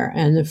somewhere,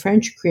 and the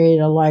French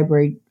created a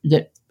library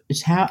that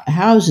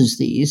houses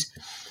these,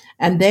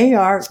 and they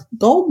are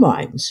gold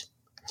mines.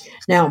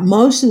 Now,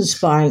 most of the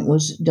spying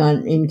was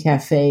done in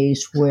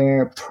cafes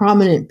where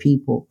prominent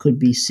people could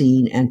be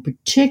seen, and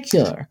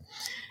particular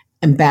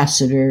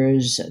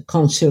ambassadors,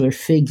 consular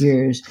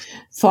figures,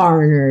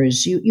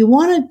 foreigners. You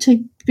wanted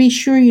to be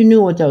sure you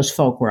knew what those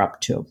folk were up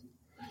to.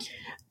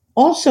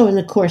 Also, in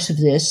the course of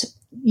this,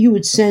 you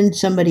would send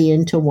somebody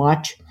in to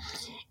watch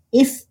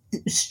if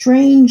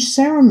strange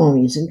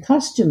ceremonies and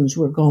customs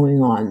were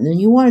going on, then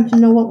you wanted to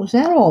know what was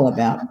that all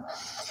about.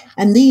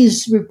 And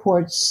these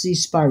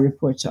spy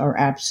reports, are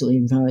absolutely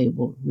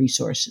invaluable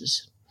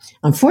resources.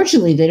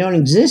 Unfortunately, they don't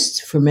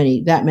exist for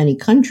that many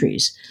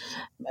countries.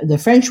 The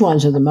French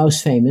ones are the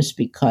most famous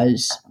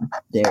because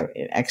they're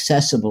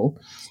accessible.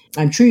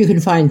 I'm sure you can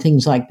find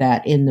things like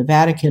that in the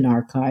Vatican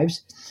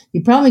archives.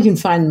 You probably can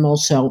find them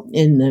also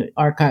in the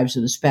archives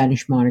of the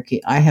Spanish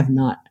monarchy. I have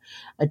not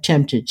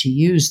attempted to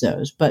use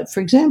those. But for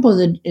example,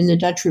 in the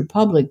Dutch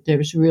Republic,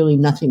 there's really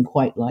nothing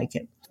quite like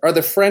it. Are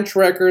the French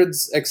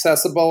records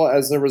accessible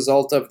as a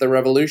result of the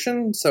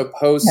revolution? So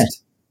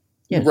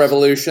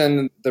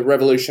post-revolution, the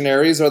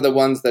revolutionaries are the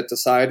ones that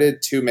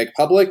decided to make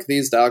public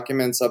these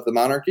documents of the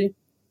monarchy?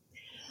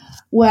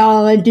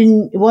 Well, it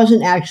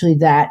wasn't actually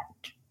that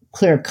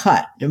clear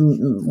cut.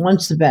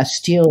 Once the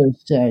Bastille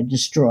is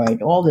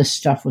destroyed, all this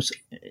stuff was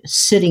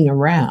sitting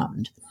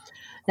around.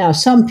 Now,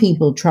 some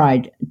people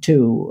tried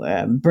to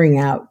bring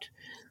out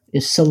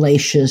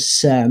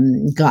salacious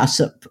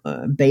gossip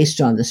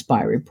based on the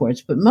spy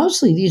reports, but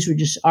mostly these were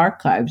just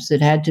archives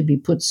that had to be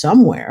put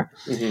somewhere.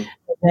 Mm-hmm.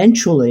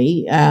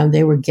 Eventually,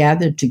 they were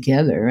gathered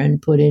together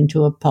and put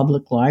into a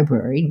public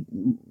library,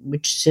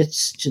 which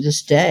sits to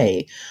this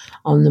day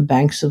on the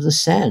banks of the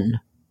Seine.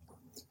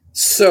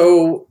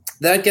 So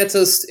that gets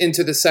us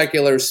into the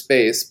secular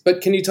space. But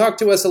can you talk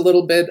to us a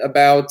little bit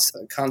about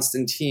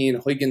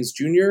Constantine Huygens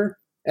Jr.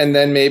 and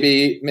then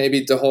maybe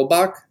de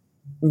Holbach?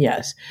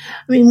 Yes.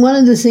 I mean, one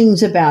of the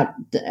things about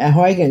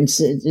Huygens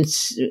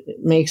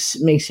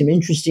makes him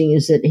interesting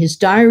is that his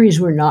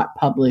diaries were not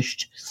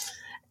published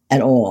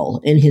at all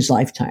in his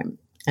lifetime.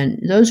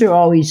 And those are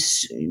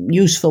always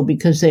useful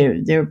because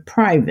they're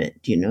private.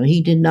 You know,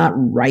 he did not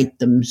write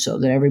them so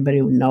that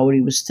everybody would know what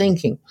he was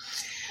thinking.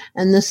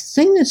 And the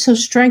thing that's so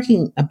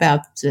striking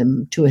about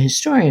them to a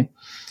historian,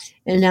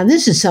 and now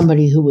this is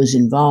somebody who was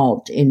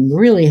involved in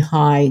really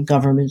high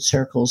government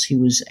circles. He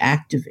was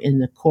active in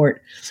the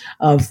court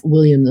of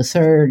William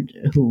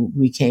III, who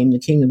became the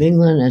King of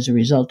England as a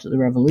result of the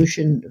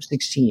Revolution of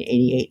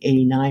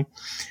 1688-89.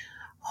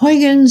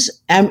 Huygens,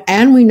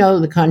 and we know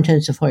the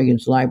contents of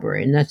Huygens'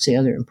 library, and that's the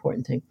other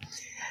important thing.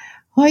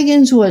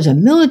 Huygens was a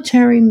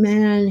military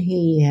man.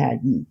 He had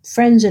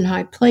friends in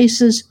high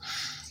places.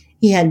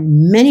 He had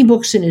many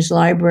books in his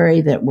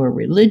library that were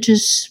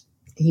religious.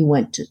 He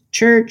went to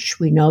church.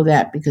 We know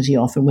that because he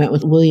often went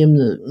with William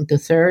the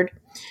Third.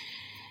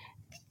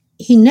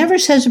 He never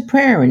says a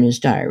prayer in his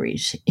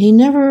diaries. He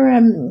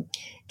never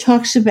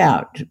talks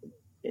about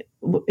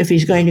if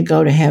he's going to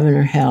go to heaven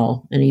or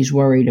hell, and he's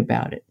worried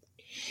about it.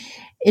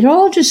 It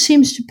all just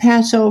seems to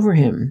pass over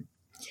him,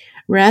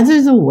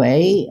 rather the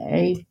way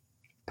a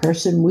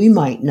person we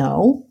might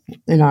know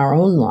in our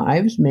own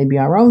lives, maybe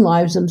our own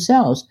lives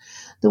themselves,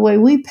 the way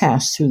we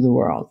pass through the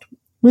world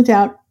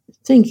without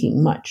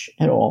thinking much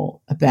at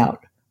all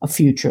about a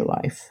future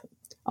life,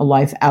 a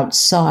life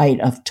outside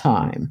of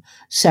time,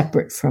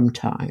 separate from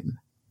time.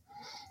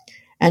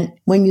 And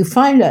when you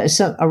find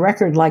a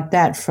record like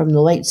that from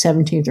the late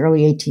 17th,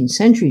 early 18th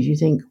centuries, you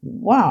think,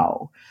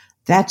 wow,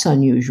 that's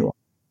unusual.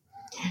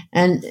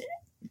 And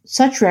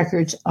such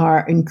records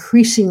are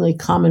increasingly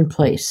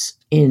commonplace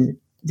in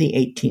the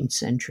 18th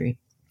century,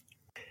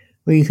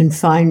 where you can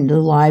find the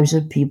lives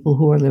of people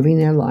who are living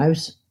their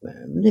lives.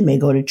 They may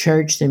go to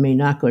church, they may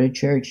not go to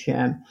church,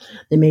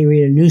 they may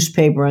read a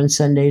newspaper on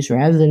Sundays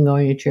rather than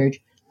going to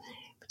church,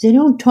 but they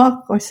don't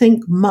talk or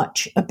think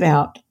much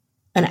about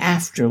an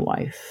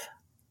afterlife,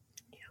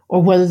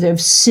 or whether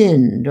they've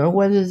sinned, or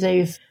whether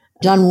they've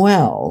done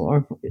well,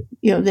 or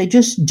they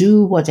just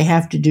do what they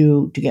have to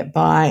do to get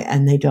by,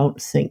 and they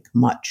don't think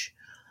much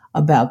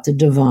about the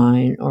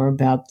divine or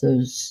about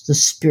the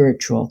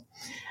spiritual.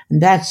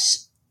 And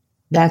that's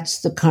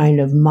the kind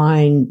of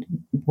mind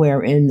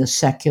wherein the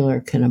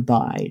secular can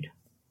abide.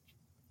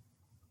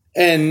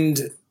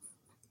 And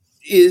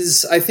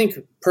I think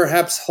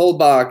perhaps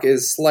Holbach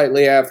is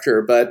slightly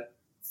after, but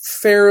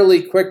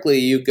fairly quickly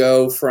you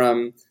go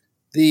from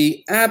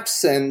the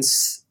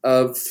absence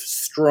of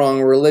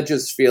strong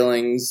religious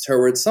feelings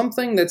towards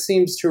something that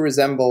seems to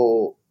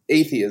resemble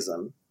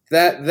atheism.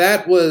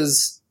 That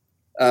was,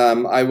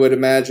 I would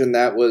imagine,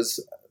 that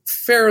was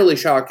fairly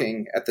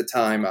shocking at the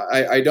time.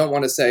 I don't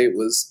want to say it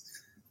was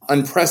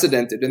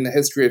unprecedented in the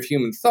history of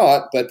human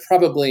thought, but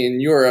probably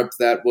in Europe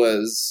that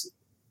was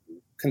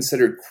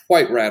considered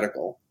quite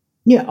radical.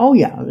 Yeah, oh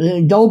yeah.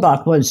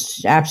 Dolbach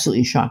was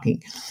absolutely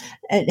shocking.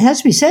 It has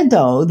to be said,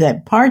 though,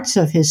 that parts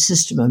of his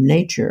System of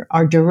Nature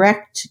are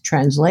direct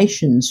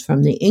translations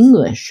from the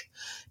English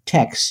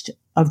text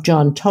of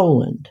John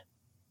Toland,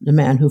 the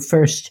man who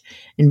first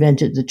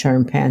invented the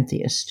term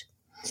pantheist.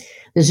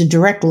 There's a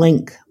direct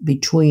link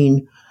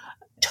between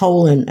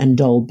Toland and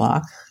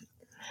Dolbach,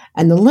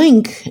 and the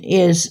link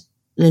is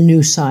the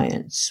new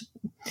science.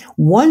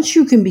 Once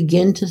you can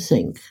begin to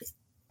think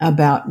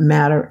about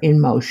matter in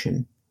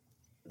motion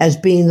as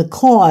being the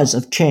cause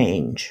of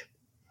change,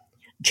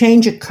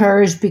 change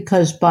occurs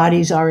because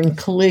bodies are in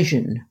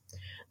collision.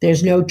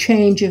 There's no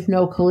change if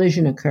no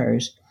collision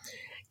occurs.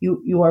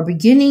 You are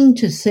beginning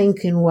to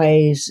think in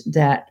ways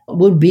that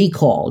would be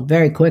called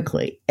very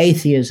quickly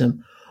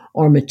atheism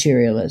or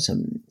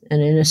materialism.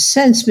 And in a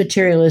sense,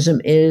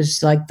 materialism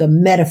is like the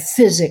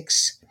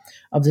metaphysics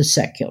of the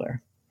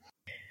secular.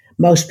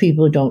 Most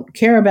people don't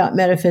care about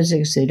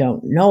metaphysics. They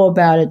don't know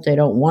about it. They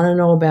don't want to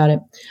know about it.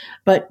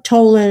 But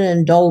Toland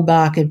and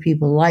Dolbach and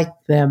people like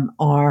them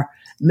are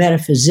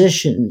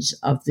metaphysicians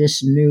of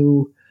this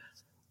new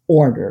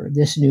order,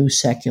 this new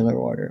secular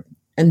order.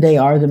 And they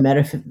are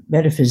the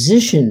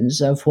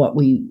metaphysicians of what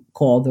we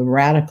call the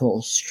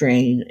radical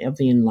strain of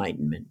the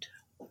Enlightenment.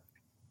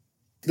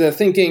 The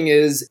thinking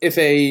is if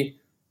a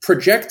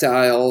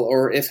projectile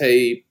or if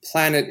a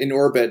planet in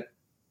orbit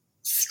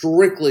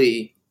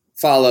strictly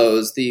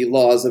follows the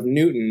laws of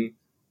Newton,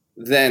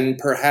 then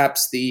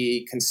perhaps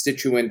the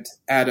constituent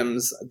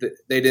atoms,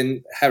 they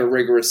didn't have a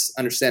rigorous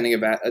understanding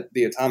of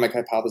the atomic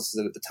hypothesis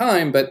at the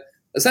time, but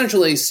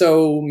essentially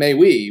so may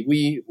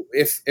we.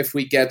 If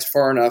we get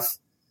far enough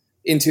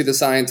into the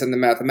science and the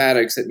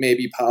mathematics, it may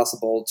be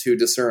possible to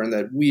discern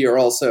that we are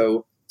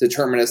also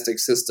deterministic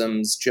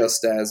systems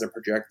just as a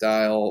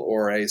projectile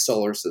or a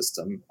solar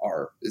system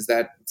are. Is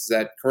that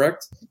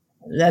correct?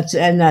 That's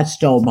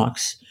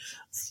Dolbach's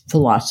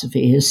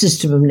philosophy. His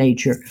System of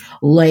Nature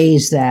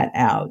lays that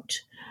out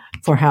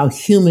for how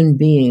human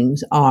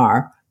beings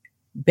are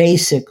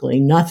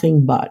basically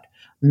nothing but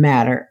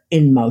matter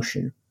in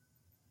motion.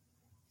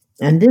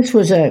 And this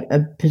was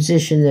a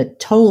position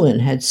that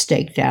Toland had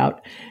staked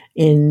out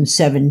in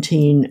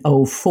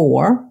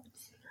 1704.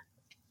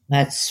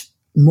 That's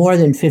more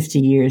than 50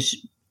 years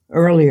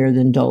earlier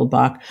than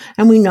Dolbach.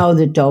 And we know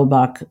that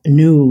Dolbach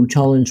knew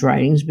Toland's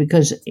writings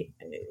because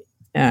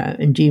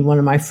indeed, one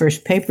of my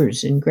first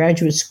papers in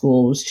graduate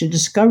school was to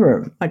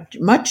discover,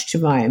 much to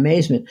my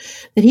amazement,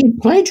 that he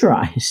had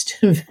plagiarized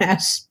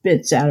vast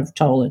bits out of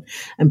Toland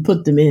and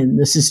put them in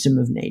the System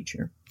of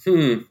Nature.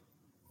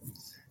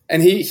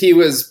 And he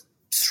was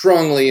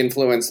strongly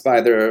influenced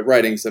by the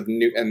writings of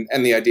Newton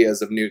and the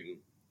ideas of Newton.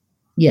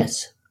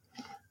 Yes.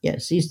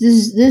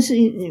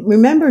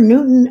 Remember,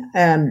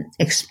 Newton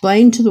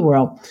explained to the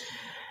world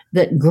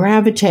that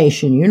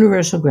gravitation,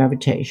 universal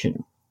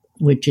gravitation,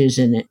 which is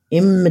an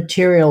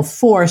immaterial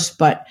force,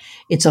 but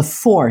it's a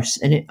force,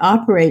 and it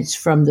operates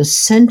from the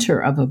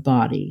center of a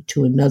body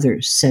to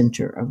another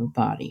center of a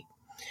body.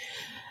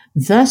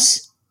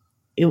 Thus,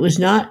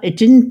 it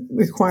didn't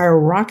require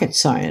rocket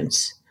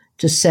science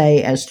to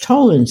say, as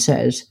Toland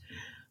says,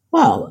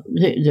 well,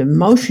 the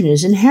motion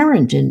is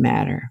inherent in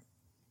matter.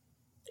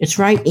 It's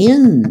right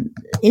in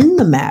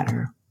the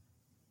matter.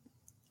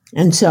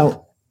 And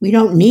so we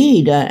don't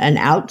need an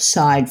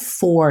outside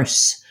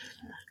force,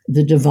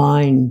 the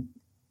divine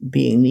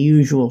being the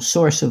usual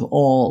source of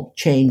all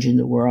change in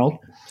the world.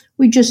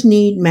 We just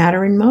need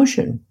matter in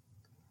motion.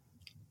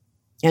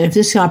 And if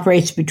this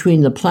operates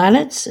between the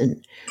planets,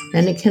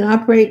 then it can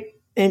operate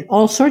in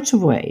all sorts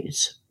of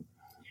ways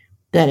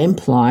that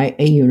imply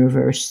a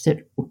universe that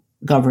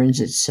governs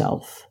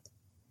itself.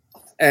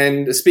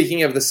 And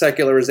speaking of the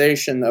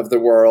secularization of the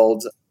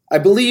world, I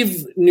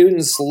believe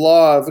Newton's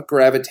law of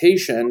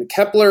gravitation,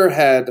 Kepler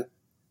had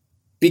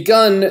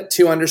begun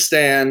to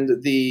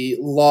understand the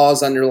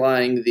laws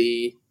underlying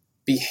the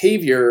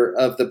behavior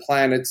of the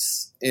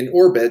planets in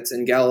orbit,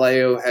 and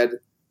Galileo had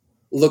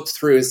looked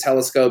through his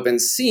telescope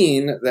and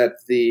seen that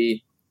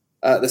the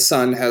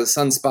sun has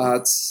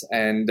sunspots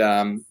and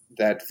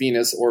that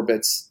Venus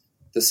orbits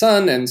the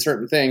sun and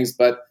certain things.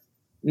 But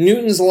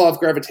Newton's law of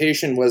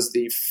gravitation was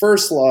the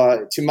first law,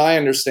 to my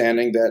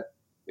understanding, that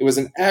it was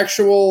an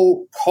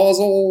actual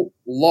causal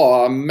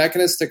law, a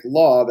mechanistic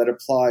law that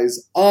applies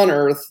on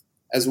Earth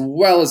as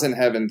well as in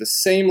heaven. The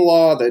same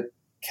law that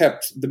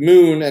kept the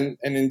moon and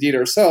indeed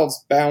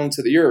ourselves bound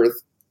to the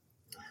Earth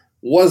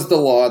was the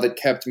law that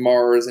kept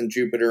Mars and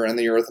Jupiter and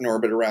the Earth in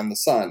orbit around the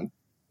sun.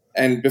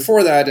 And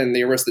before that, in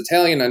the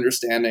Aristotelian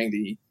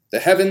understanding, the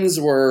heavens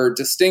were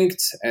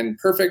distinct and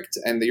perfect,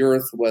 and the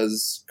Earth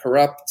was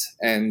corrupt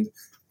and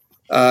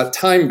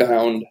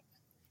time-bound.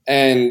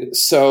 And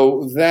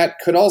so that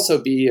could also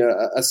be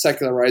a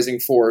secularizing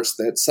force,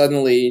 that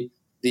suddenly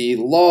the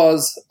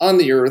laws on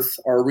the Earth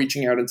are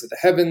reaching out into the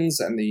heavens,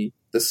 and the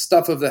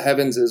stuff of the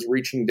heavens is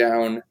reaching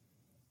down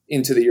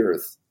into the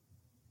Earth.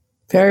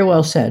 Very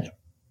well said.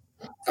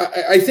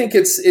 I think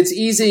it's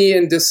easy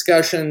in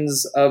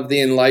discussions of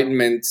the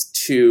Enlightenment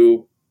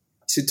to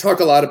talk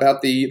a lot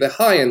about the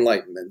High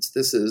Enlightenment.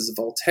 This is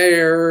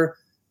Voltaire,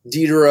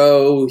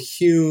 Diderot,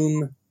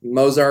 Hume,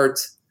 Mozart.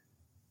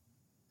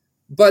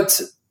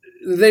 But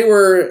they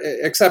were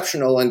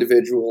exceptional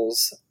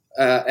individuals,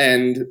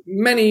 and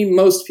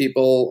most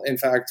people, in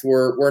fact,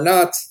 were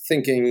not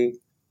thinking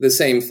the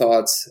same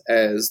thoughts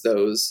as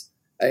those.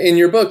 In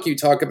your book, you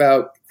talk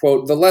about,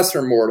 quote, the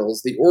lesser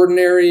mortals, the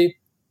ordinary,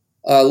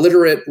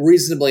 literate,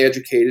 reasonably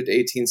educated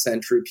 18th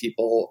century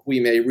people we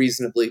may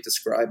reasonably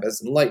describe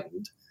as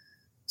enlightened.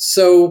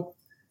 So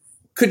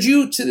could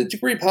you, to the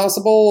degree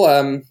possible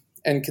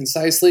and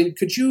concisely,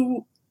 could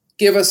you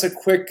give us a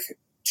quick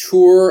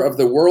tour of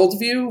the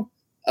worldview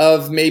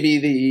of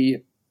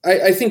maybe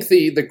I think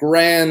the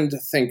grand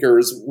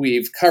thinkers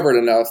we've covered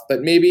enough,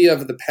 but maybe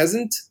of the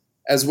peasant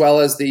as well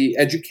as the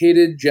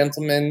educated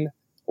gentleman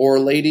or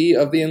lady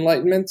of the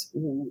Enlightenment?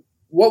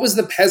 What was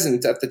the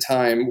peasant at the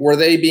time? Were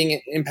they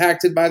being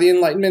impacted by the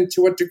Enlightenment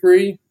to what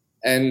degree?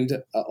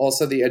 And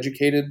also the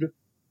educated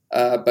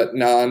but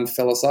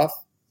non-philosoph?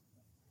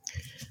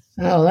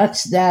 Oh,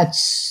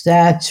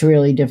 that's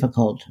really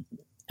difficult.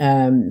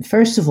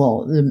 First of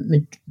all,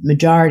 the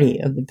majority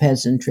of the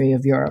peasantry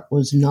of Europe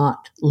was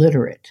not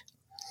literate.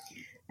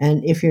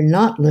 And if you're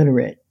not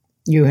literate,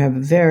 you have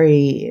a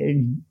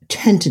very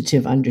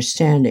tentative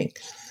understanding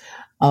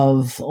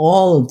of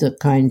all of the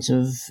kinds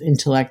of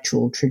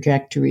intellectual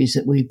trajectories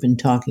that we've been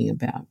talking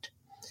about.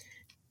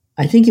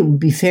 I think it would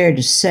be fair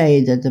to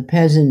say that the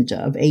peasant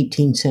of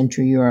 18th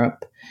century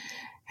Europe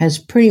has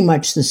pretty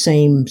much the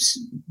same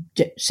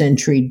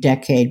century,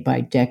 decade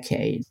by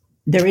decade.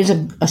 There is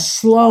a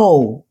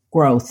slow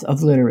growth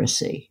of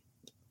literacy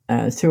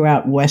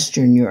throughout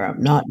Western Europe,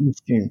 not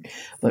Eastern,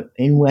 but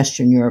in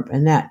Western Europe,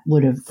 and that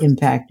would have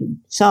impacted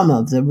some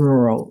of the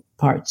rural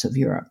parts of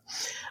Europe.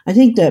 I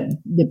think that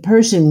the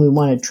person we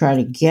want to try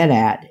to get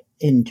at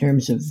in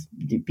terms of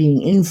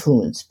being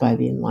influenced by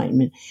the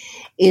Enlightenment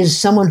is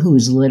someone who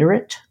is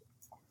literate,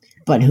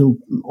 but who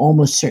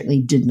almost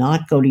certainly did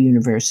not go to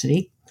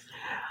university,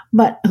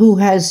 but who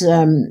has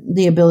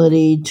the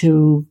ability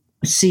to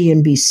see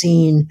and be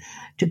seen,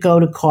 to go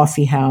to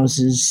coffee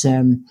houses,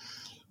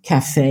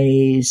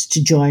 cafes,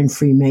 to join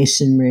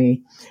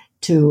Freemasonry,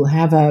 to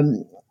have a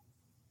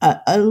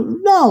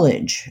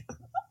knowledge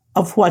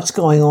of what's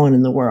going on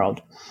in the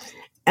world,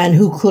 and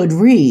who could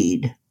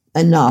read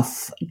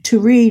enough to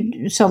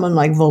read someone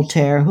like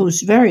Voltaire,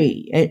 who's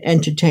very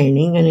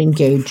entertaining and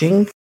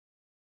engaging.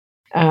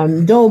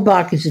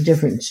 D'Holbach is a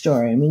different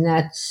story. I mean,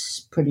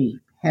 that's pretty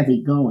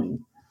heavy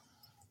going.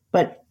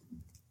 But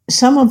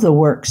some of the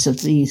works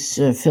of these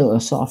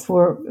philosophers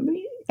were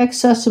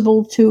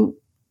accessible to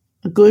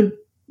a good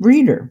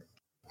reader.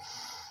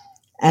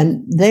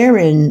 And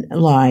therein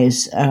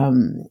lies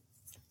an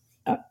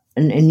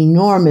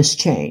enormous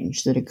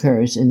change that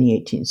occurs in the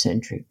 18th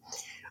century,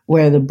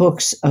 where the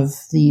books of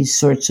these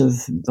sorts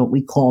of what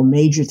we call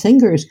major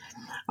thinkers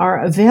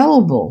are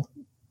available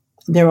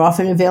They're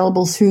often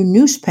available through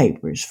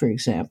newspapers, for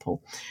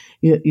example.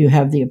 You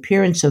have the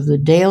appearance of the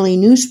daily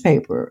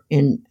newspaper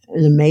in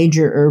the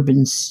major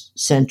urban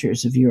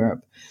centers of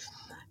Europe.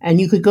 And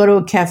you could go to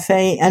a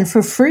cafe and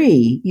for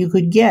free, you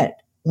could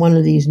get one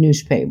of these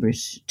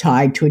newspapers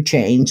tied to a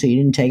chain so you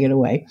didn't take it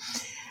away.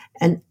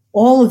 And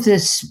all of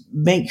this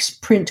makes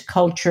print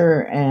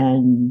culture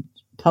and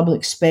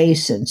public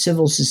space and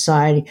civil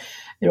society,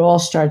 it all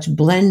starts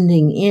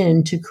blending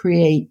in to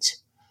create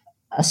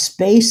a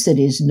space that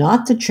is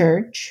not the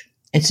church,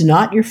 it's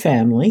not your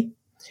family,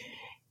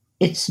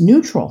 it's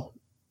neutral.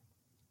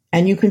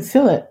 And you can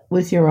fill it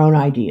with your own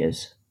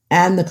ideas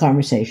and the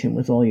conversation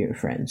with all your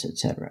friends,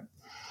 etc.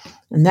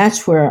 And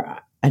that's where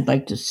I'd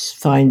like to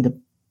find the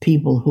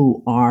people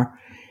who are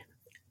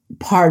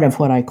part of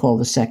what I call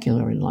the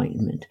secular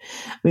enlightenment.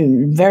 I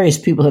mean, various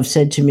people have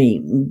said to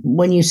me,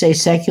 when you say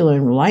secular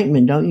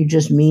enlightenment, don't you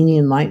just mean the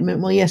Enlightenment?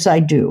 Well, yes,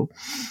 I do.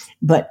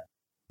 But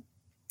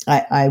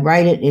I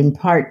write it in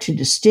part to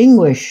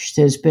distinguish.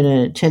 There's been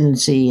a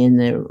tendency in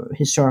the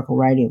historical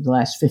writing of the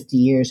last 50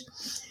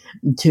 years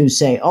to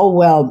say, oh,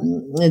 well,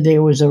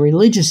 there was a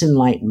religious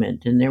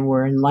enlightenment, and there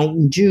were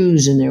enlightened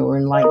Jews, and there were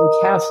enlightened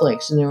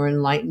Catholics, and there were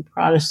enlightened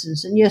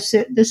Protestants. And yes,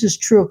 this is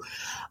true,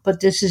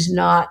 but this is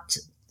not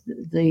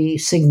the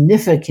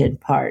significant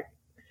part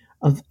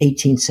of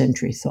 18th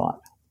century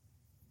thought.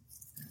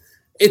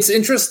 It's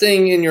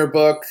interesting in your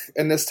book,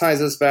 and this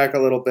ties us back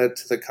a little bit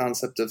to the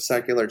concept of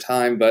secular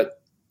time,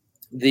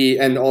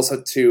 and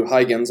also to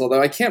Huygens,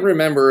 although I can't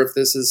remember if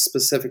this is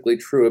specifically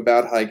true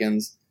about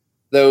Huygens,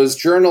 those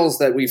journals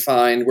that we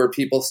find where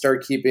people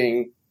start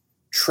keeping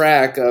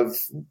track of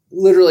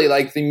literally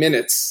like the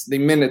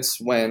minutes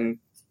when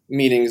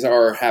meetings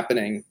are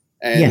happening.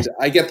 And yes.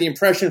 I get the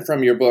impression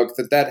from your book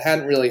that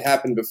hadn't really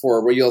happened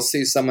before, where you'll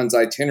see someone's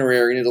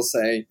itinerary and it'll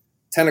say,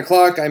 10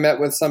 o'clock, I met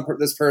with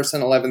this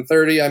person,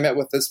 11:30, I met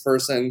with this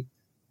person.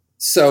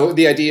 So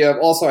the idea of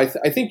also, I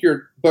think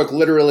your book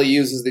literally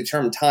uses the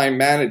term time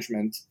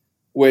management,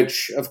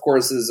 which of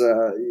course is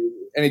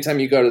anytime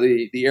you go to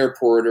the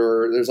airport,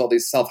 or there's all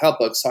these self-help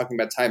books talking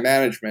about time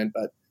management,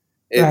 but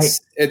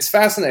it's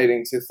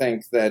fascinating to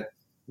think that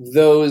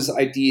those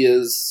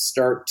ideas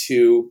start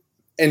to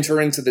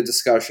enter into the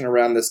discussion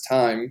around this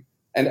time.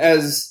 And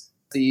as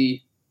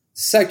the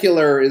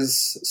secular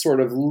is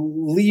sort of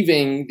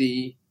leaving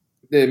the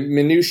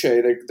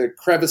minutiae, the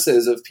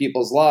crevices of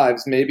people's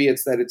lives, maybe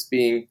it's that it's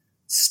being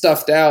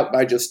stuffed out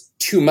by just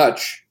too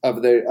much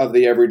of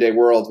the everyday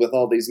world with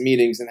all these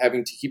meetings and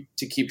having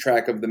to keep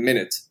track of the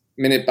minute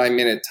by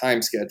minute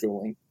time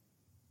scheduling.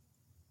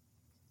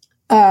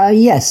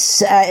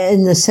 Yes,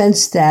 in the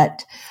sense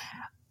that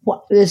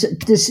there's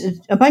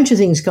a bunch of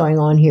things going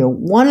on here.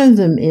 One of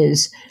them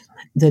is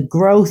the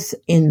growth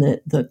in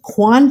the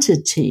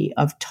quantity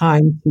of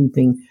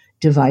timekeeping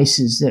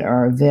devices that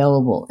are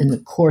available in the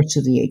course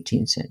of the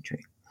 18th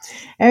century.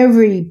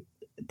 Every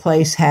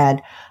place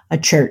had a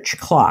church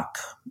clock,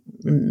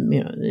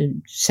 it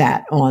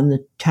sat on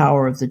the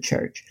tower of the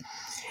church.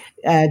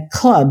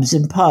 Clubs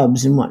and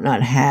pubs and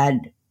whatnot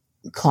had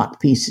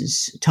clock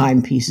pieces,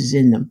 timepieces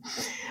in them.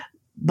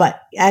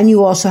 And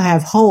you also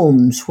have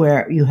homes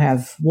where you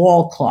have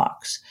wall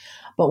clocks.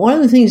 But one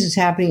of the things that's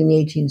happening in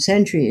the 18th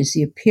century is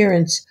the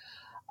appearance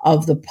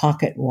of the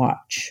pocket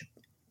watch.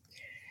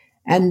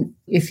 And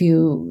if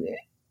you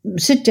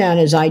sit down,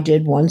 as I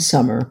did one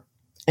summer,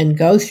 and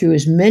go through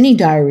as many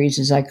diaries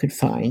as I could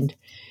find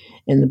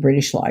in the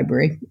British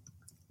Library,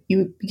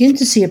 you begin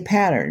to see a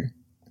pattern.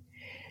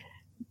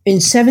 In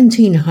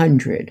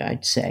 1700,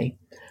 I'd say,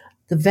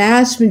 the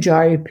vast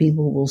majority of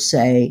people will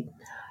say,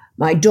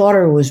 my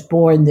daughter was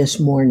born this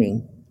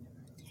morning,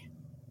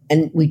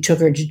 and we took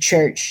her to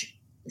church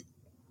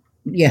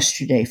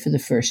yesterday for the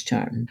first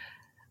time.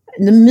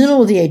 In the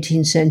middle of the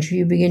 18th century,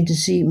 you begin to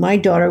see, my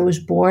daughter was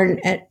born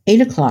at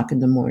 8 o'clock in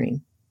the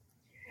morning.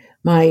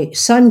 My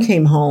son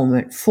came home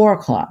at 4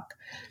 o'clock.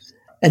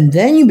 And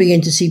then you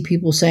begin to see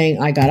people saying,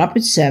 I got up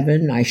at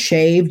 7, I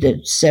shaved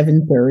at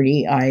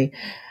 7:30, I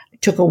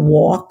took a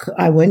walk,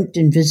 I went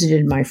and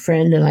visited my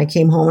friend, and I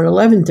came home at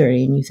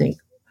 11:30. And you think,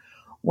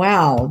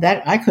 wow,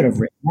 that I could have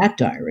written that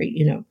diary,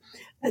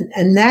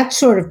 And that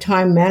sort of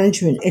time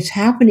management, it's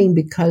happening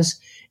because,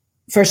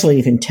 first of all,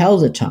 you can tell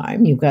the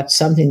time. You've got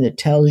something that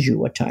tells you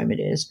what time it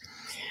is.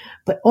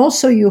 But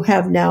also you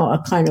have now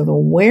a kind of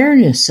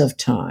awareness of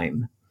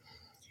time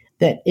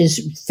that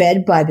is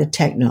fed by the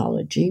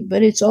technology,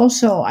 but it's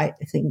also, I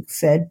think,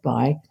 fed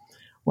by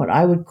what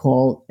I would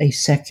call a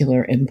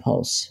secular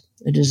impulse,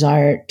 a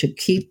desire to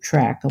keep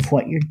track of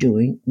what you're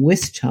doing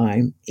with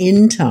time,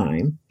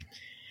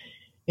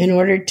 in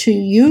order to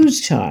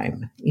use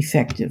time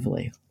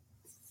effectively.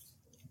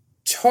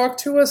 Talk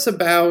to us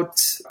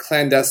about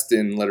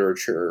clandestine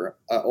literature,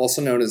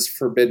 also known as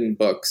forbidden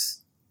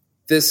books.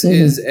 This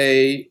is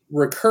a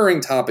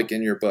recurring topic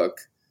in your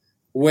book.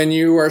 When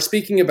you are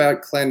speaking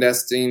about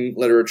clandestine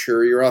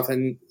literature, you're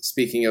often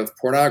speaking of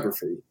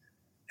pornography.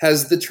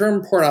 Has the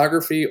term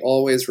pornography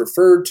always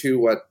referred to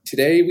what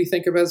today we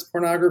think of as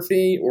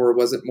pornography, or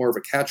was it more of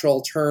a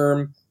catch-all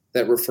term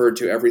that referred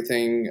to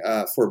everything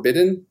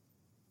forbidden?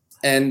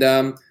 And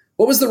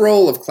what was the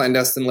role of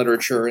clandestine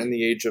literature in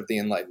the age of the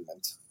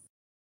Enlightenment?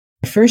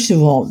 First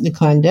of all, the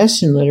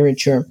clandestine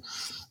literature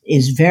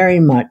is very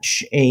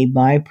much a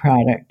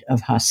byproduct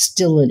of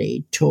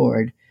hostility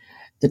toward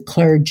the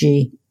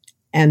clergy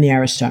and the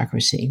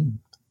aristocracy,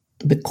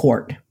 the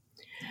court.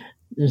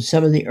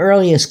 Some of the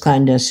earliest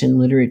clandestine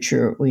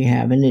literature we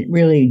have, and it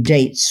really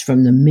dates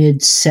from the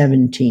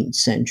mid-17th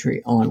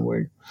century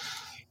onward,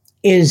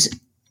 is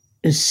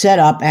set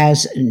up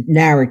as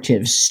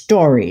narratives,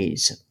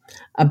 stories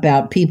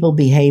about people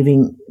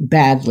behaving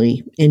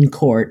badly in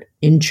court,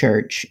 in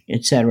church,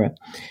 etc.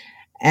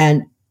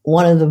 And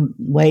one of the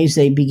ways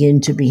they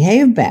begin to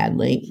behave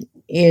badly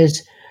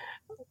is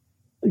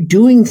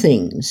doing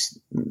things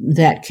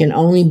that can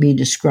only be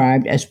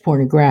described as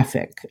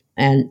pornographic.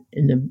 And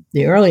in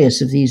the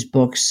earliest of these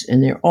books,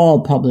 and they're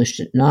all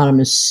published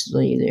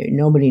anonymously,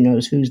 nobody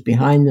knows who's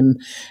behind them.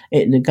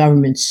 The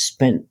government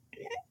spent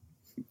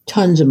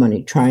tons of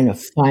money trying to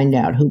find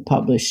out who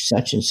published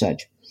such and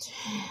such.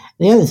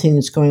 The other thing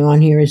that's going on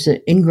here is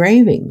the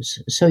engravings.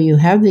 So you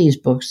have these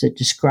books that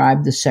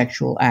describe the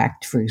sexual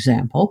act, for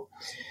example,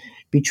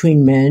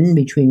 between men,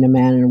 between a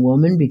man and a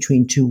woman,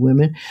 between two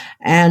women,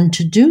 and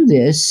to do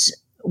this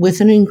with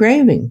an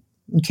engraving,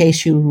 in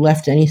case you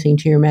left anything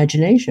to your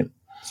imagination.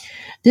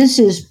 This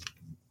is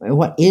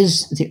what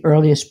is the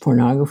earliest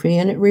pornography,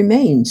 and it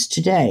remains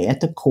today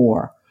at the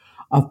core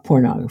of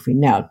pornography.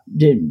 Now,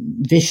 the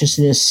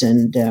viciousness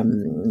and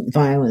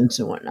violence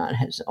and whatnot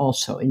has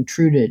also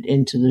intruded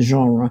into the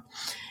genre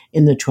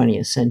in the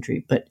 20th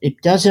century, but it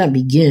does not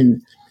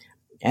begin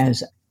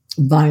as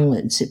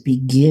violence. It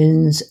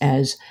begins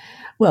as,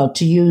 well,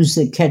 to use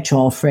the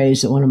catch-all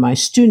phrase that one of my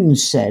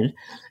students said,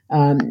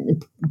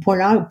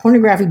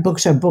 pornographic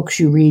books are books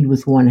you read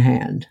with one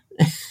hand.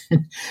 It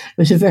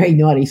was a very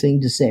naughty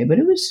thing to say, but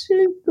it was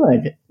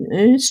good.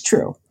 It's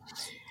true.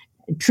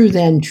 True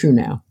then, true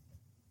now.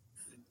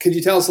 Could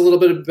you tell us a little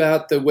bit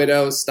about the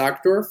widow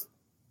Stockdorf?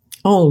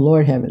 Oh,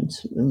 Lord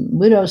heavens.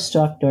 Widow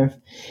Stockdorf.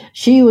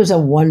 She was a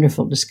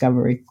wonderful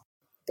discovery.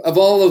 Of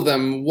all of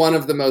them, one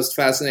of the most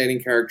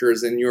fascinating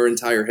characters in your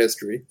entire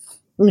history.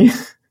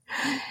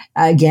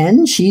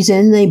 Again, she's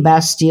in the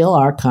Bastille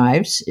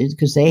archives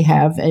because they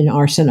have an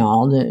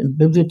arsenal, the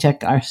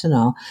Bibliothèque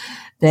Arsenal.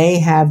 They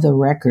have the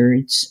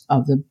records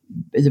of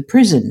the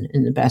prison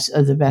in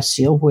the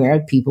Bastille where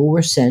people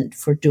were sent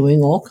for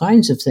doing all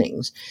kinds of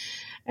things.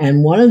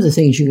 And one of the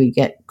things you could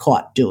get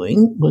caught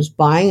doing was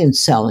buying and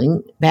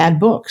selling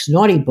bad books,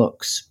 naughty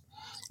books,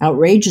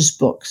 outrageous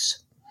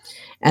books.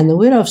 And the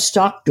widow of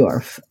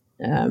Stockdorf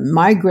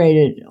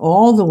migrated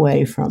all the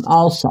way from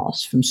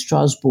Alsace, from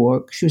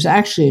Strasbourg. She was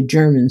actually a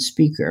German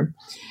speaker,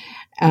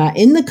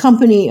 in the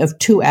company of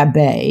two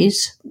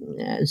abbés.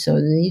 So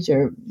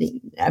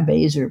the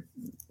abbés are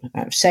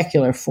a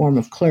secular form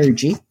of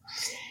clergy.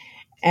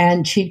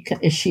 And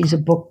she's a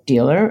book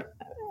dealer,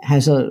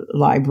 has a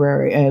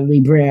library, a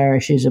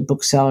libraire. She's a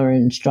bookseller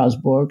in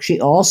Strasbourg. She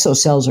also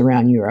sells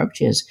around Europe.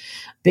 She has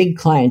big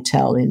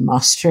clientele in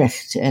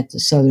Maastricht at the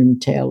southern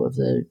tail of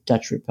the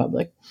Dutch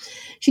Republic.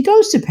 She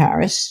goes to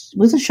Paris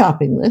with a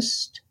shopping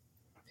list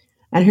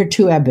and her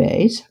two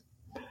abbés.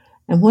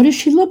 And what is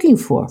she looking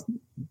for?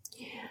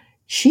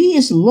 She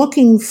is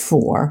looking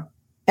for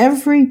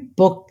every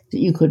book that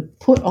you could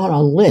put on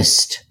a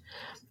list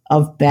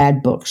of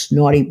bad books,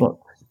 naughty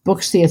books,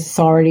 books the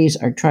authorities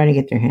are trying to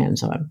get their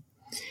hands on.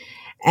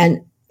 And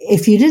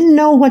if you didn't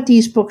know what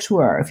these books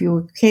were, if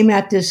you came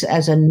at this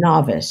as a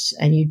novice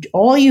and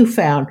all you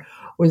found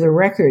were the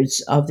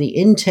records of the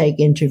intake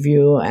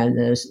interview and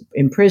the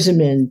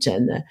imprisonment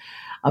and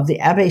of the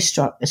Abbé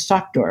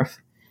Stockdorf,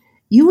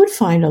 you would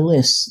find a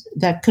list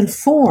that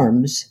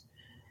conforms,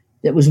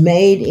 that was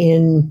made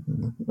in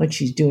what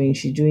she's doing.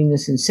 She's doing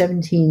this in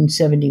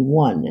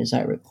 1771, as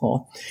I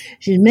recall.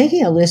 She's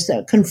making a list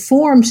that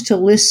conforms to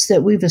lists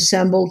that we've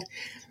assembled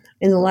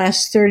in the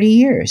last 30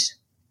 years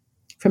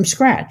from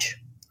scratch.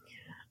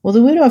 Well,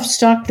 the widow of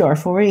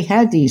Stockdorf already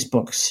had these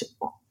books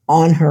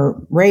on her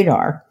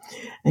radar,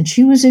 and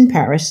she was in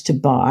Paris to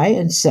buy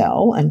and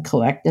sell and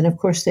collect. And of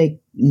course, they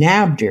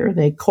nabbed her,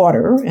 they caught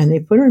her, and they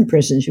put her in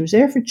prison. She was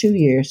there for 2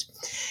 years.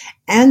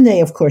 And they,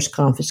 of course,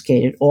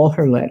 confiscated all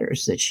her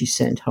letters that she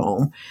sent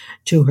home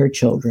to her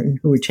children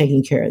who were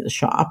taking care of the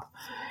shop.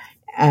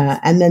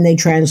 And then they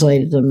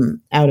translated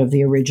them out of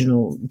the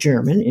original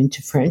German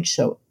into French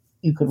so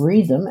you could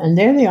read them. And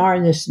there they are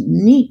in this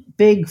neat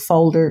big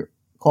folder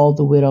called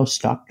The Widow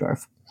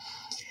Stockdorf.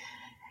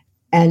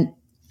 And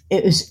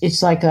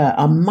it's like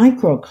a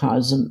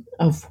microcosm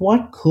of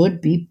what could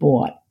be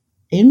bought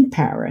in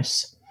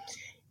Paris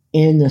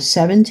in the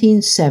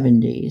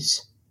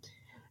 1770s.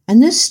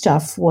 And this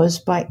stuff was,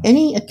 by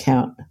any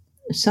account,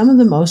 some of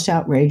the most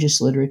outrageous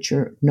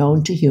literature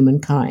known to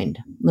humankind.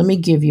 Let me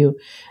give you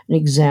an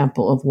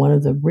example of one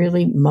of the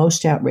really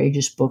most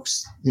outrageous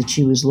books that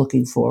she was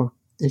looking for,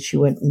 that she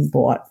went and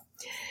bought.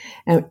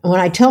 And when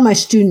I tell my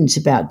students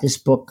about this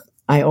book,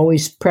 I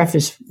always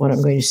preface what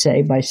I'm going to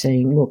say by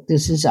saying, look,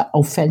 this is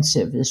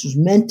offensive. This was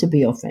meant to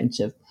be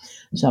offensive.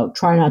 So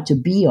try not to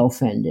be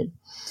offended.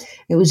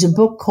 It was a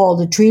book called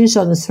The Treatise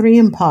on the Three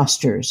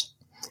Impostors.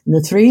 And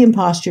the three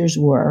impostors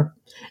were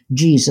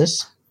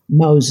Jesus,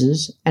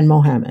 Moses, and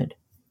Mohammed.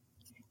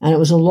 And it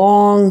was a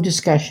long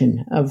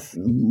discussion of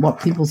what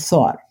people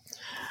thought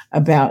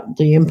about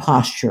the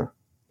imposture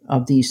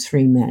of these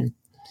three men.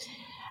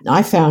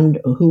 I found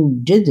who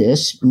did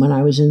this when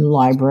I was in the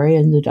library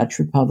in the Dutch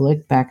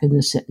Republic back in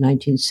the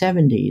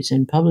 1970s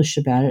and published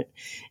about it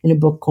in a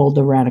book called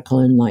The Radical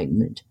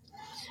Enlightenment.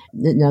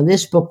 Now,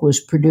 this book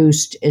was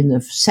produced in the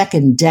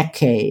second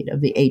decade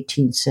of the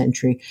 18th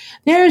century.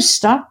 There's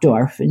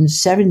Stockdorf in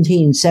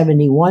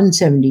 1771,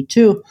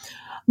 72,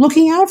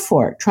 looking out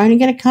for it, trying to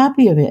get a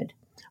copy of it.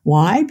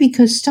 Why?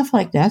 Because stuff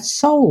like that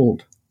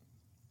sold.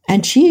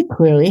 And she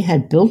clearly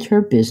had built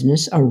her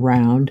business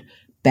around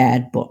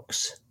bad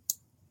books.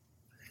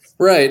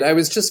 Right. I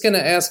was just going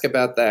to ask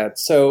about that.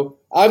 So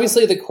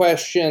obviously the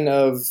question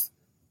of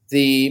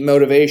the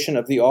motivation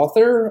of the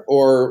author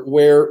or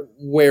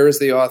where is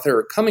the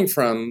author coming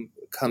from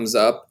comes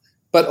up.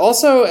 But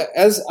also,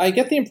 as I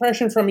get the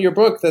impression from your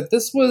book that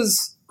this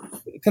was,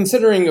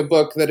 considering a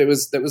book that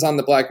was on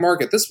the black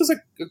market, this was a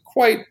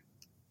quite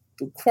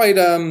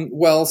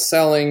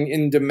well-selling,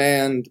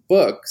 in-demand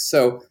book.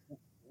 So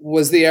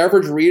was the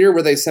average reader,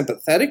 were they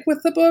sympathetic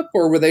with the book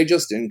or were they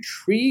just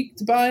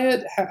intrigued by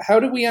it? How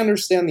do we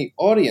understand the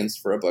audience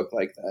for a book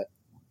like that?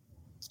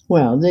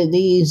 Well,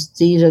 these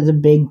are the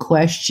big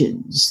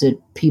questions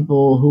that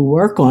people who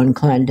work on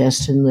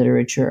clandestine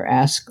literature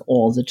ask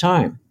all the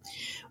time.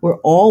 We're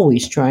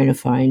always trying to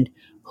find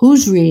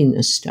who's reading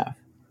this stuff.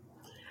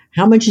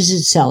 How much is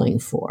it selling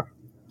for?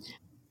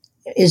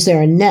 Is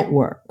there a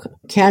network?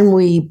 Can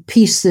we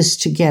piece this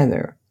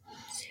together?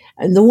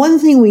 And the one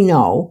thing we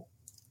know,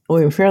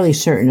 we're fairly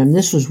certain, and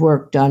this was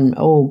work done,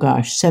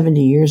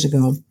 70 years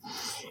ago,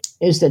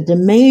 is that the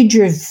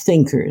major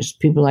thinkers,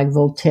 people like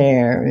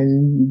Voltaire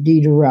and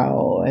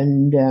Diderot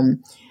and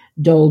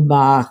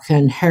D'Holbach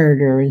and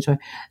Herder and so on,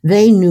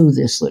 they knew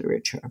this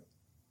literature.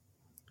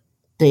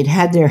 They'd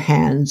had their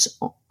hands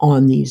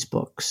on these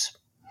books.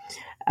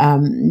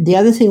 The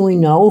other thing we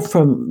know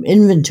from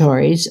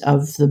inventories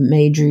of the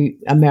major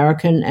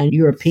American and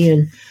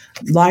European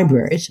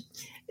libraries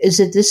is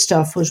that this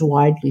stuff was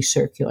widely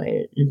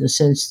circulated in the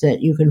sense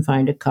that you can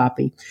find a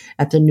copy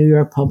at the New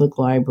York Public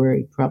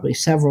Library, probably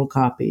several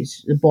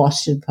copies, the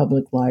Boston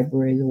Public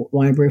Library, the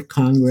Library of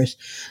Congress,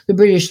 the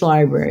British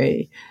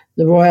Library,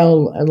 the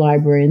Royal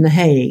Library in The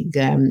Hague,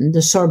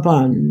 the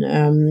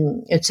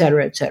Sorbonne, et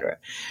cetera, et cetera.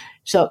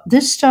 So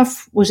this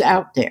stuff was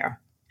out there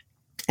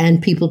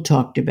and people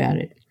talked about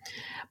it.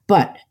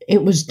 But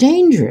it was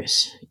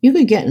dangerous. You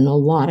could get in a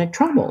lot of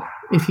trouble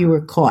if you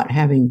were caught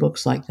having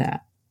books like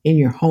that in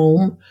your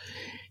home,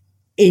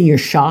 in your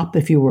shop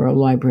if you were a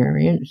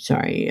librarian.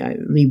 Sorry,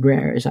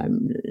 libraires,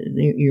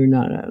 you're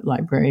not a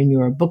librarian,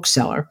 you're a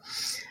bookseller.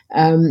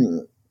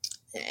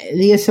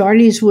 The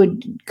authorities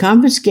would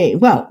confiscate.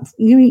 Well,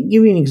 give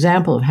you an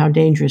example of how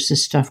dangerous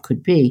this stuff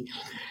could be.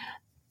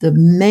 The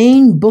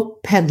main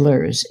book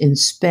peddlers in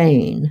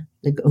Spain,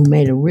 who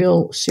made a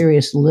real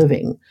serious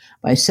living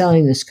by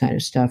selling this kind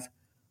of stuff,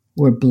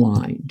 were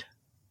blind.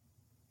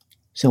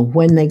 So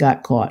when they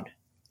got caught,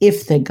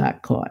 if they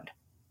got caught,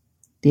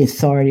 the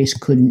authorities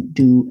couldn't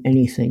do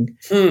anything.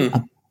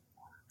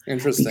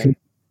 Interesting.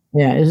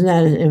 Yeah, isn't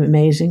that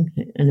amazing?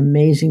 An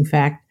amazing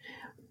fact.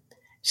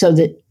 So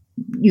that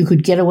you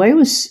could get away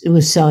with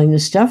selling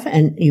this stuff,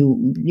 and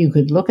you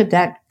could look at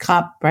that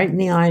cop right in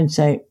the eye and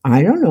say,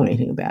 I don't know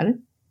anything about it.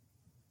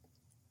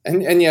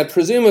 And yet,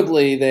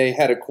 presumably, they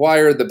had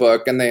acquired the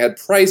book and they had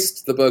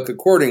priced the book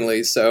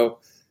accordingly. So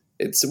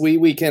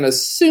we can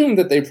assume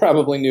that they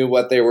probably knew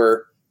what they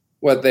were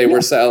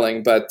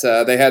selling, but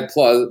they had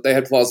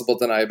plausible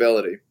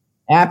deniability.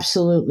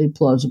 Absolutely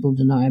plausible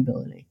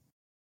deniability.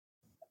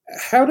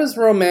 How does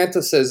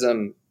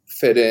Romanticism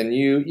fit in?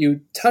 You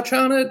touch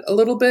on it a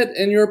little bit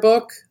in your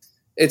book.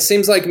 It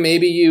seems like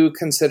maybe you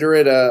consider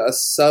it a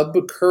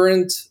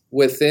subcurrent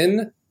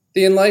within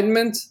the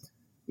Enlightenment.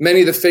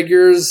 Many of the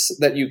figures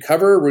that you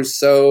cover,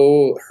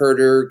 Rousseau,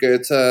 Herder,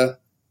 Goethe,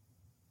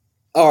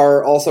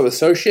 are also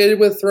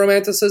associated with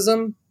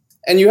Romanticism.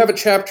 And you have a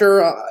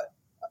chapter,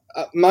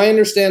 my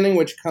understanding,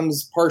 which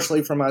comes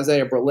partially from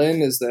Isaiah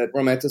Berlin, is that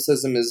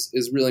Romanticism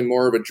is really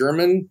more of a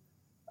German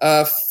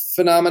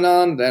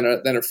phenomenon than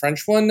a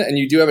French one. And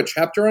you do have a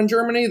chapter on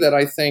Germany that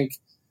I think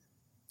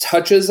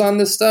touches on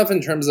this stuff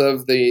in terms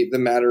of the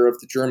matter of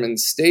the German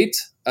state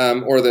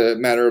or the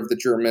matter of the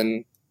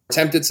German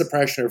attempted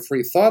suppression of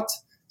free thought.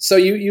 So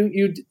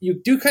you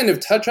do kind of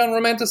touch on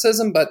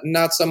Romanticism, but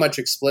not so much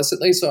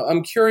explicitly. So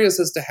I'm curious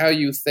as to how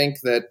you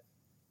think that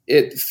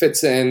it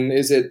fits in.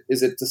 Is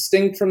it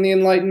distinct from the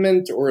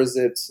Enlightenment, or does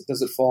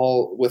it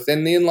fall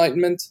within the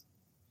Enlightenment?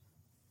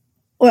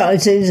 Well,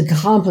 it's a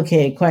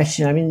complicated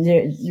question. I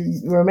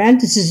mean,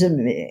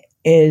 Romanticism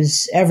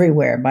is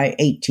everywhere by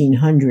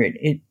 1800.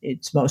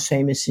 It's most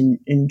famous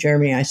in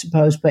Germany, I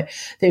suppose, but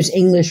there's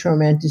English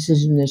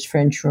Romanticism, there's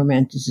French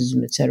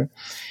Romanticism, etc.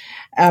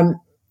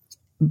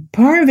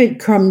 part of it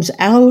comes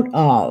out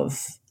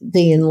of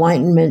the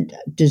Enlightenment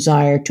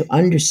desire to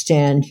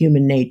understand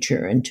human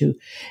nature and to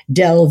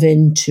delve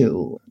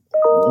into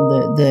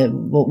the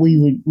what we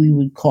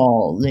would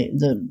call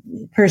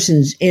the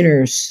person's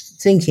inner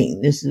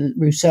thinking. This is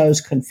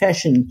Rousseau's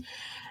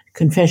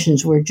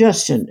Confessions were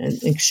just an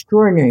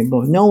extraordinary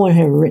book. No one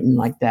had written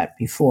like that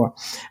before.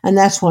 And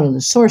that's one of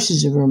the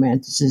sources of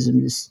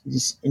Romanticism,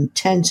 this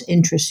intense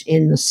interest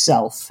in the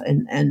self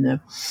and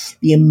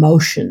the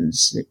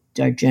emotions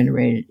that are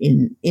generated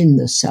in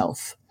the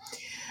self.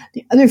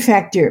 The other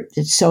factor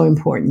that's so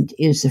important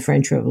is the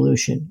French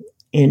Revolution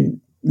in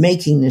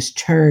making this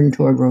turn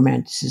toward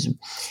Romanticism.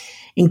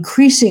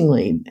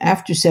 Increasingly,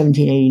 after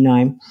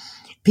 1789,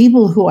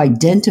 people who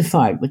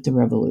identified with the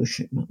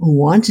revolution, who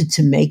wanted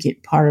to make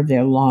it part of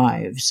their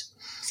lives,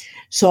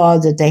 saw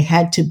that they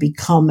had to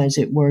become, as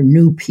it were,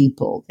 new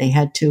people. They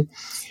had to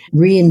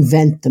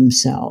reinvent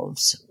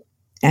themselves.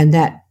 And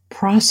that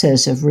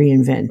process of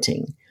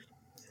reinventing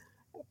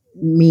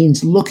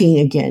means looking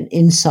again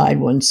inside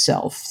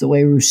oneself, the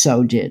way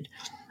Rousseau did.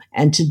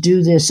 And to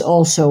do this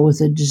also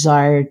with a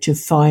desire to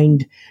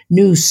find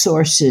new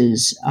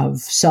sources of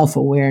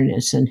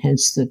self-awareness, and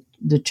hence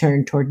the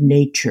turn toward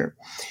nature.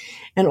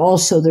 And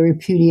also the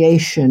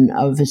repudiation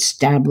of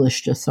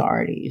established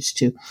authorities,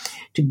 to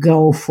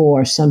go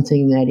for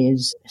something that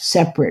is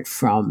separate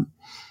from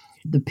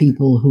the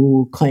people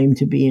who claim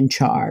to be in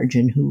charge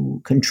and who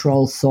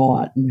control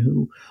thought and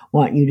who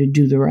want you to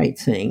do the right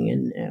thing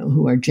and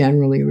who are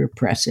generally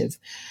repressive.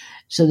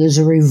 So there's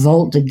a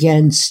revolt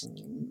against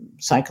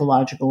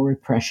psychological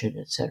repression,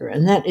 etc.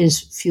 And that is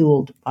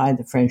fueled by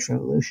the French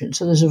Revolution.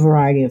 So there's a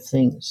variety of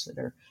things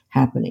that are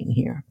happening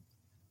here.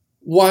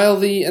 While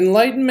the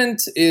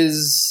Enlightenment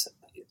is,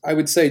 I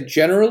would say,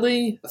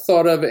 generally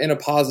thought of in a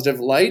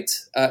positive light,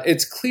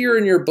 it's clear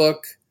in your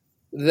book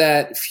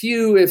that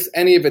few, if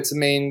any, of its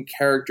main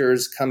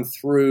characters come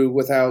through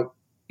without,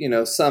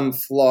 some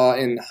flaw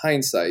in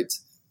hindsight.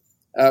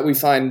 We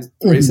find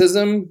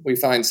racism, we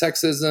find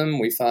sexism,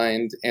 we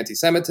find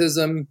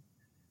anti-Semitism.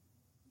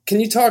 Can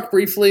you talk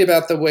briefly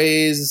about the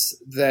ways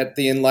that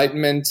the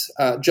Enlightenment,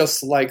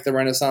 just like the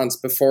Renaissance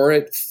before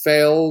it,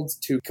 failed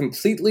to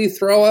completely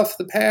throw off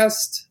the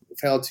past,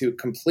 failed to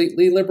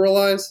completely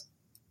liberalize?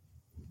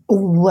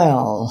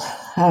 Well,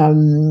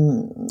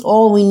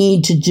 all we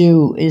need to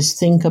do is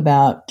think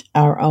about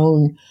our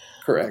own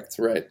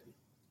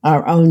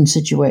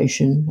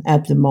situation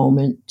at the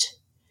moment.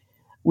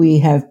 We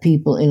have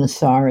people in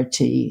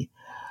authority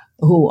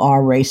who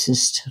are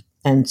racist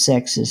and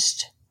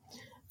sexist,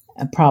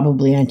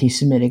 probably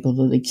anti-Semitic,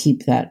 although they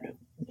keep that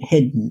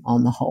hidden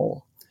on the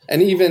whole.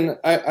 And even,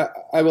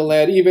 I will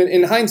add, even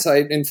in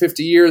hindsight, in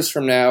 50 years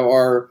from now,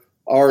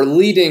 our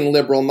leading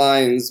liberal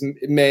minds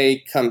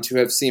may come to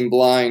have seemed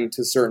blind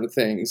to certain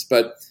things.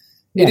 But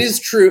yes. It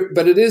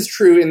is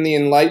true in the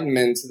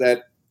Enlightenment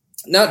that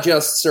not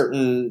just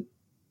certain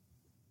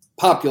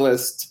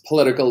populist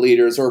political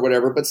leaders or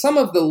whatever, but some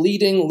of the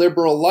leading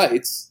liberal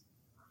lights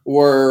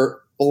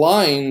were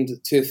blind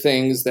to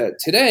things that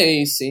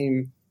today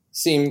seem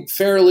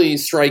fairly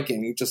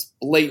striking, just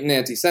blatant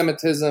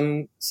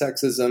anti-Semitism,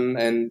 sexism,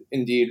 and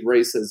indeed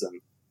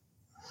racism.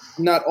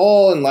 Not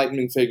all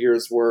Enlightenment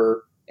figures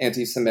were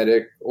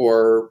anti-Semitic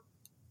or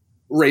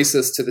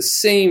racist to the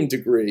same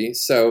degree.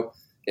 So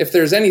if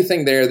there's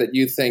anything there that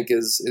you think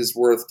is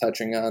worth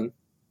touching on.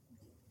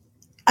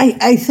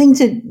 I think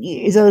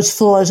that those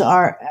flaws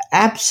are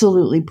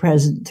absolutely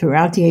present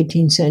throughout the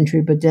 18th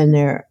century, but then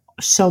they're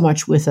so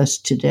much with us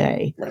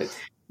today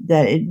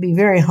that it'd be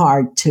very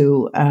hard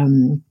to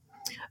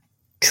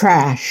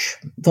trash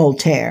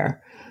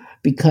Voltaire,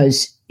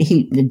 because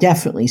he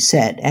definitely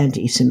said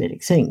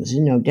anti-Semitic things,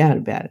 no doubt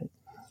about it.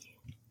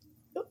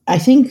 I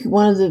think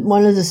one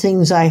of the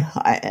things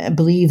I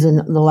believe in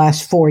the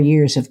last 4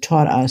 years have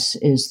taught us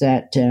is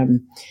that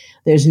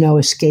there's no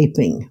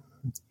escaping.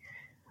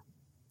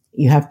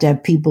 You have to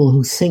have people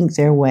who think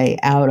their way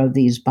out of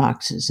these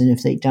boxes, and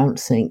if they don't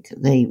think,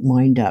 they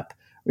wind up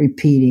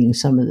repeating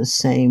some of the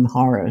same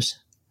horrors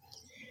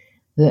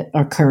that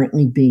are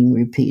currently being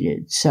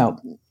repeated. So,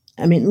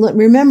 I mean,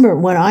 remember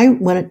when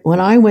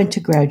I went to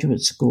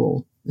graduate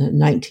school,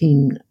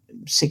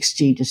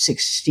 1960 to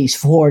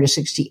 64 to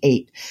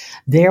 68,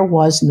 there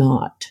was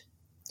not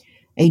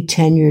a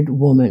tenured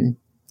woman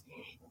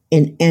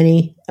in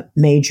any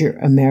major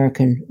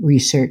American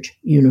research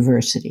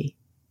university.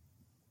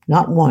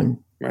 Not one.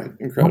 Right,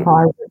 incredible. Not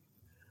Harvard,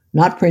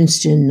 not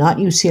Princeton, not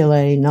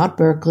UCLA, not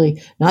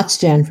Berkeley, not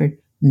Stanford,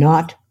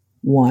 not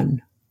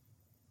one.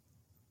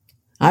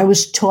 I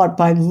was taught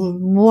by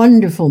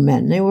wonderful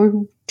men. They were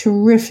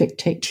terrific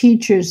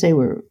teachers. They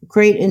were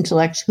great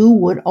intellects who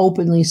would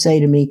openly say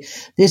to me,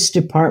 this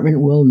department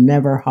will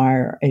never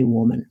hire a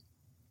woman.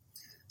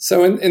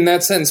 So in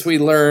that sense, we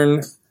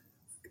learn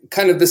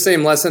kind of the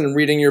same lesson in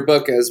reading your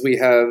book as we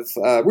have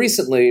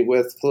recently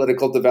with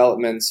political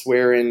developments,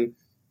 wherein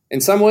in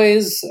some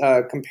ways,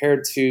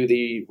 compared to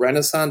the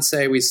Renaissance,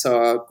 say, we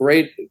saw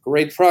great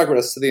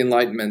progress to the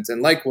Enlightenment.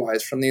 And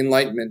likewise, from the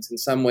Enlightenment, in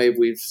some way,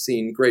 we've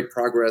seen great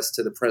progress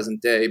to the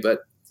present day.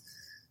 But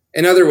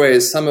in other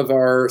ways, some of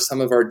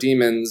our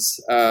demons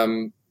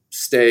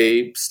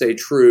stay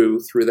true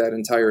through that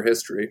entire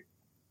history.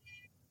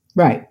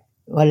 Right.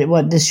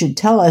 What this should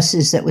tell us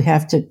is that we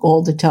have to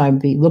all the time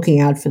be looking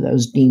out for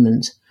those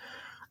demons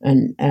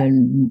and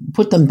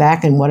put them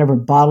back in whatever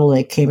bottle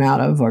they came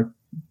out of, or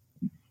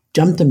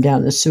dump them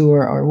down the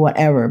sewer or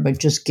whatever, but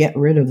just get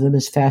rid of them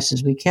as fast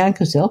as we can,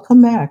 because they'll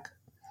come back.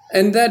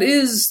 And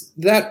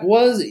that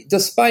was,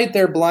 despite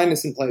their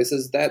blindness in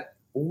places, that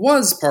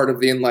was part of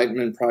the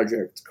Enlightenment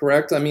project,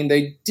 correct? I mean,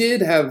 they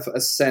did have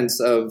a sense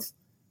of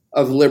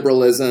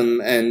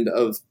liberalism and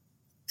of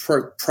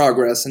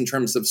progress in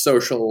terms of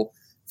social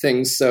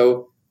things.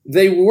 So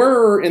they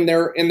were, in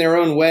their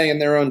own way, in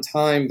their own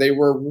time, they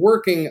were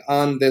working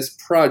on this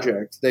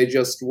project. They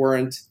just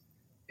weren't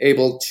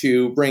able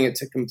to bring it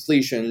to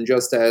completion,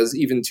 just as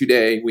even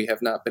today we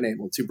have not been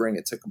able to bring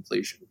it to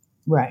completion.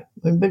 Right.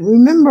 But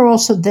remember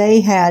also, they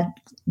had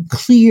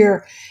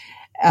clear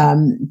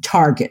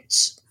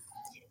targets.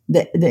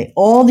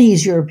 All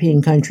these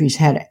European countries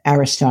had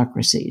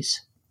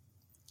aristocracies.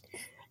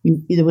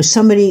 There was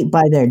somebody,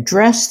 by their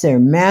dress, their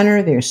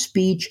manner, their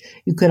speech,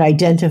 you could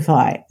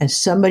identify as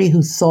somebody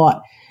who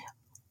thought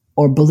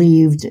or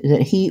believed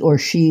that he or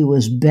she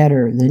was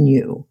better than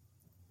you.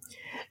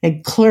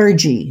 And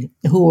clergy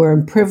who were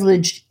in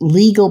privileged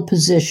legal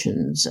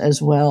positions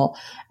as well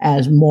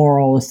as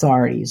moral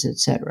authorities,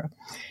 etc.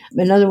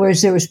 In other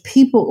words, there was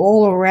people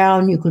all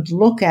around you could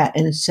look at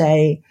and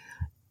say,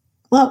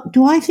 well,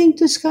 do I think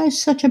this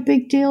guy's such a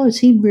big deal? Is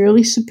he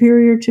really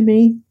superior to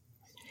me?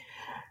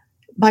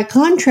 By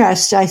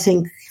contrast, I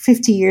think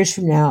 50 years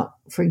from now,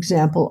 for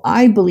example,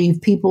 I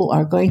believe people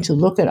are going to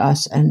look at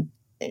us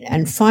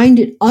and find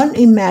it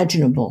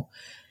unimaginable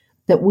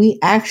that we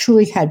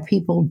actually had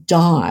people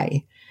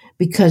die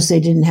because they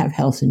didn't have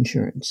health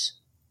insurance.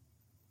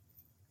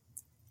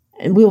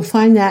 And we'll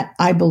find that,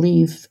 I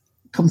believe,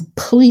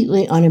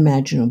 completely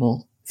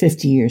unimaginable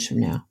 50 years from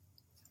now.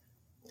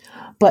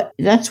 But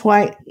that's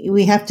why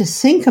we have to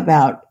think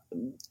about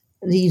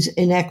these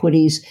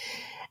inequities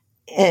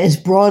as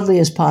broadly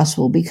as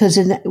possible, because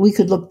we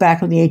could look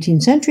back on the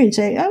 18th century and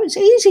say, oh, it's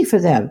easy for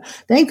them.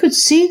 They could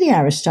see the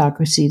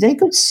aristocracy. They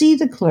could see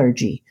the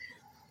clergy.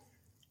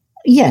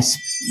 Yes,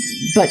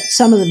 but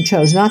some of them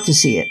chose not to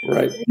see it.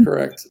 Right,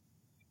 correct.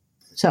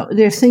 So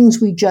there are things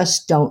we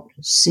just don't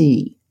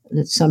see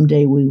that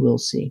someday we will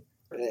see.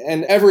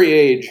 And every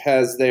age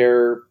has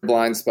their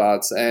blind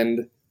spots,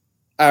 and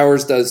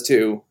ours does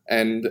too.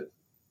 And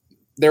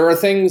there are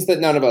things that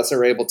none of us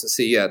are able to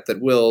see yet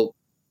that will,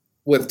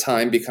 with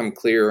time, become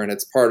clear. And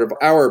it's part of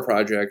our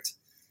project,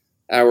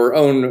 our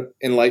own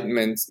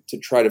enlightenment, to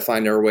try to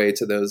find our way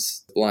to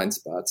those blind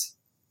spots.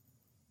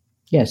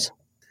 Yes,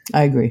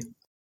 I agree.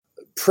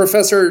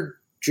 Professor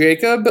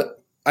Jacob,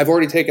 I've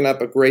already taken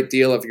up a great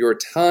deal of your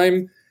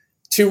time.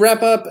 To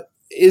wrap up,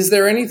 is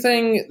there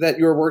anything that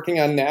you're working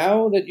on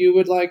now that you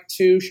would like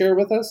to share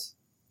with us?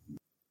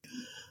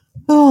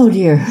 Oh,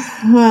 dear.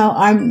 Well,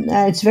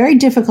 it's very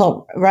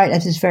difficult right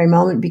at this very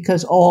moment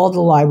because all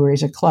the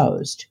libraries are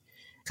closed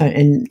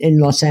in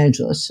Los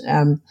Angeles.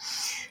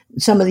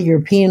 Some of the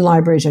European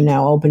libraries are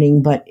now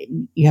opening, but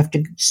you have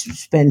to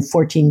spend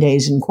 14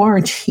 days in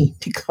quarantine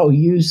to go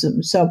use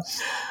them. So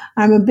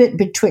I'm a bit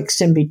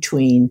betwixt and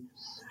between.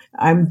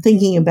 I'm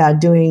thinking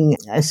about doing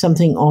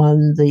something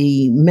on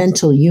the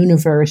mental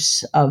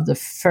universe of the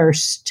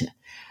first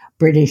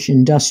British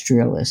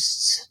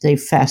industrialists. They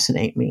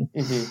fascinate me.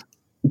 Mm-hmm.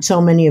 So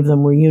many of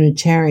them were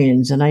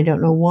Unitarians, and I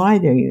don't know why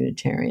they're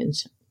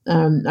Unitarians.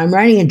 I'm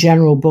writing a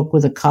general book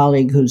with a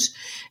colleague who's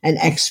an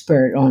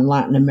expert on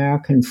Latin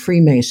American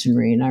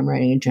Freemasonry, and I'm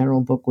writing a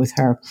general book with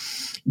her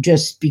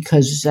just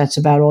because that's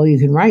about all you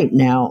can write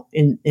now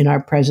in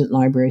our present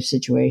library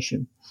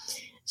situation.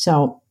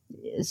 So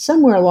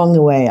somewhere along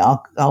the way,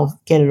 I'll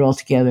get it all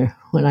together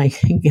when I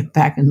can get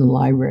back in the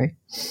library.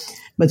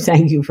 But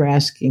thank you for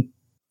asking.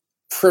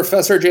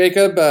 Professor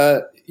Jacob,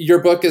 your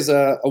book is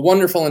a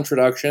wonderful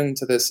introduction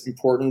to this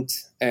important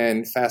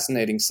and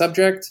fascinating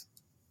subject,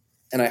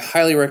 and I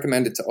highly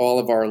recommend it to all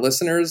of our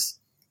listeners.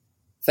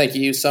 Thank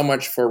you so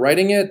much for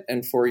writing it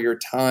and for your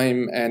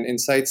time and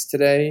insights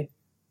today.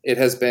 It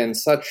has been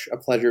such a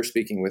pleasure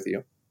speaking with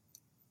you.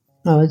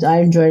 Oh,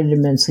 I enjoyed it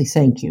immensely.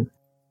 Thank you.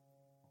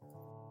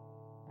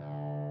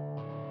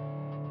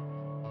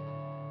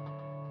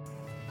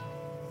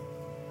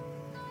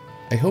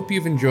 I hope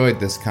you've enjoyed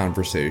this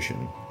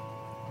conversation.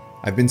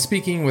 I've been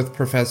speaking with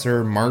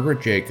Professor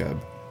Margaret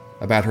Jacob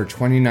about her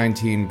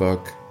 2019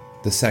 book,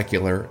 The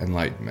Secular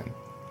Enlightenment.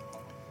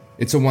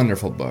 It's a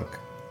wonderful book.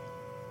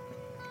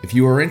 If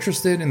you are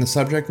interested in the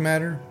subject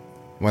matter,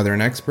 whether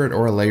an expert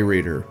or a lay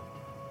reader,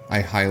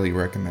 I highly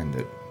recommend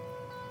it.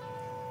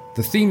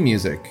 The theme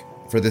music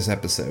for this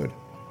episode,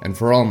 and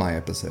for all my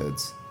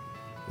episodes,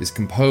 is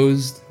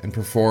composed and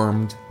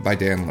performed by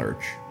Dan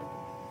Lurch.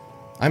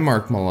 I'm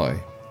Mark Malloy,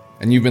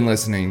 and you've been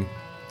listening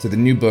to the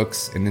New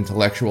Books in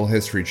Intellectual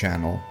History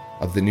channel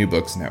of the New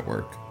Books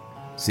Network.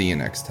 See you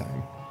next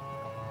time.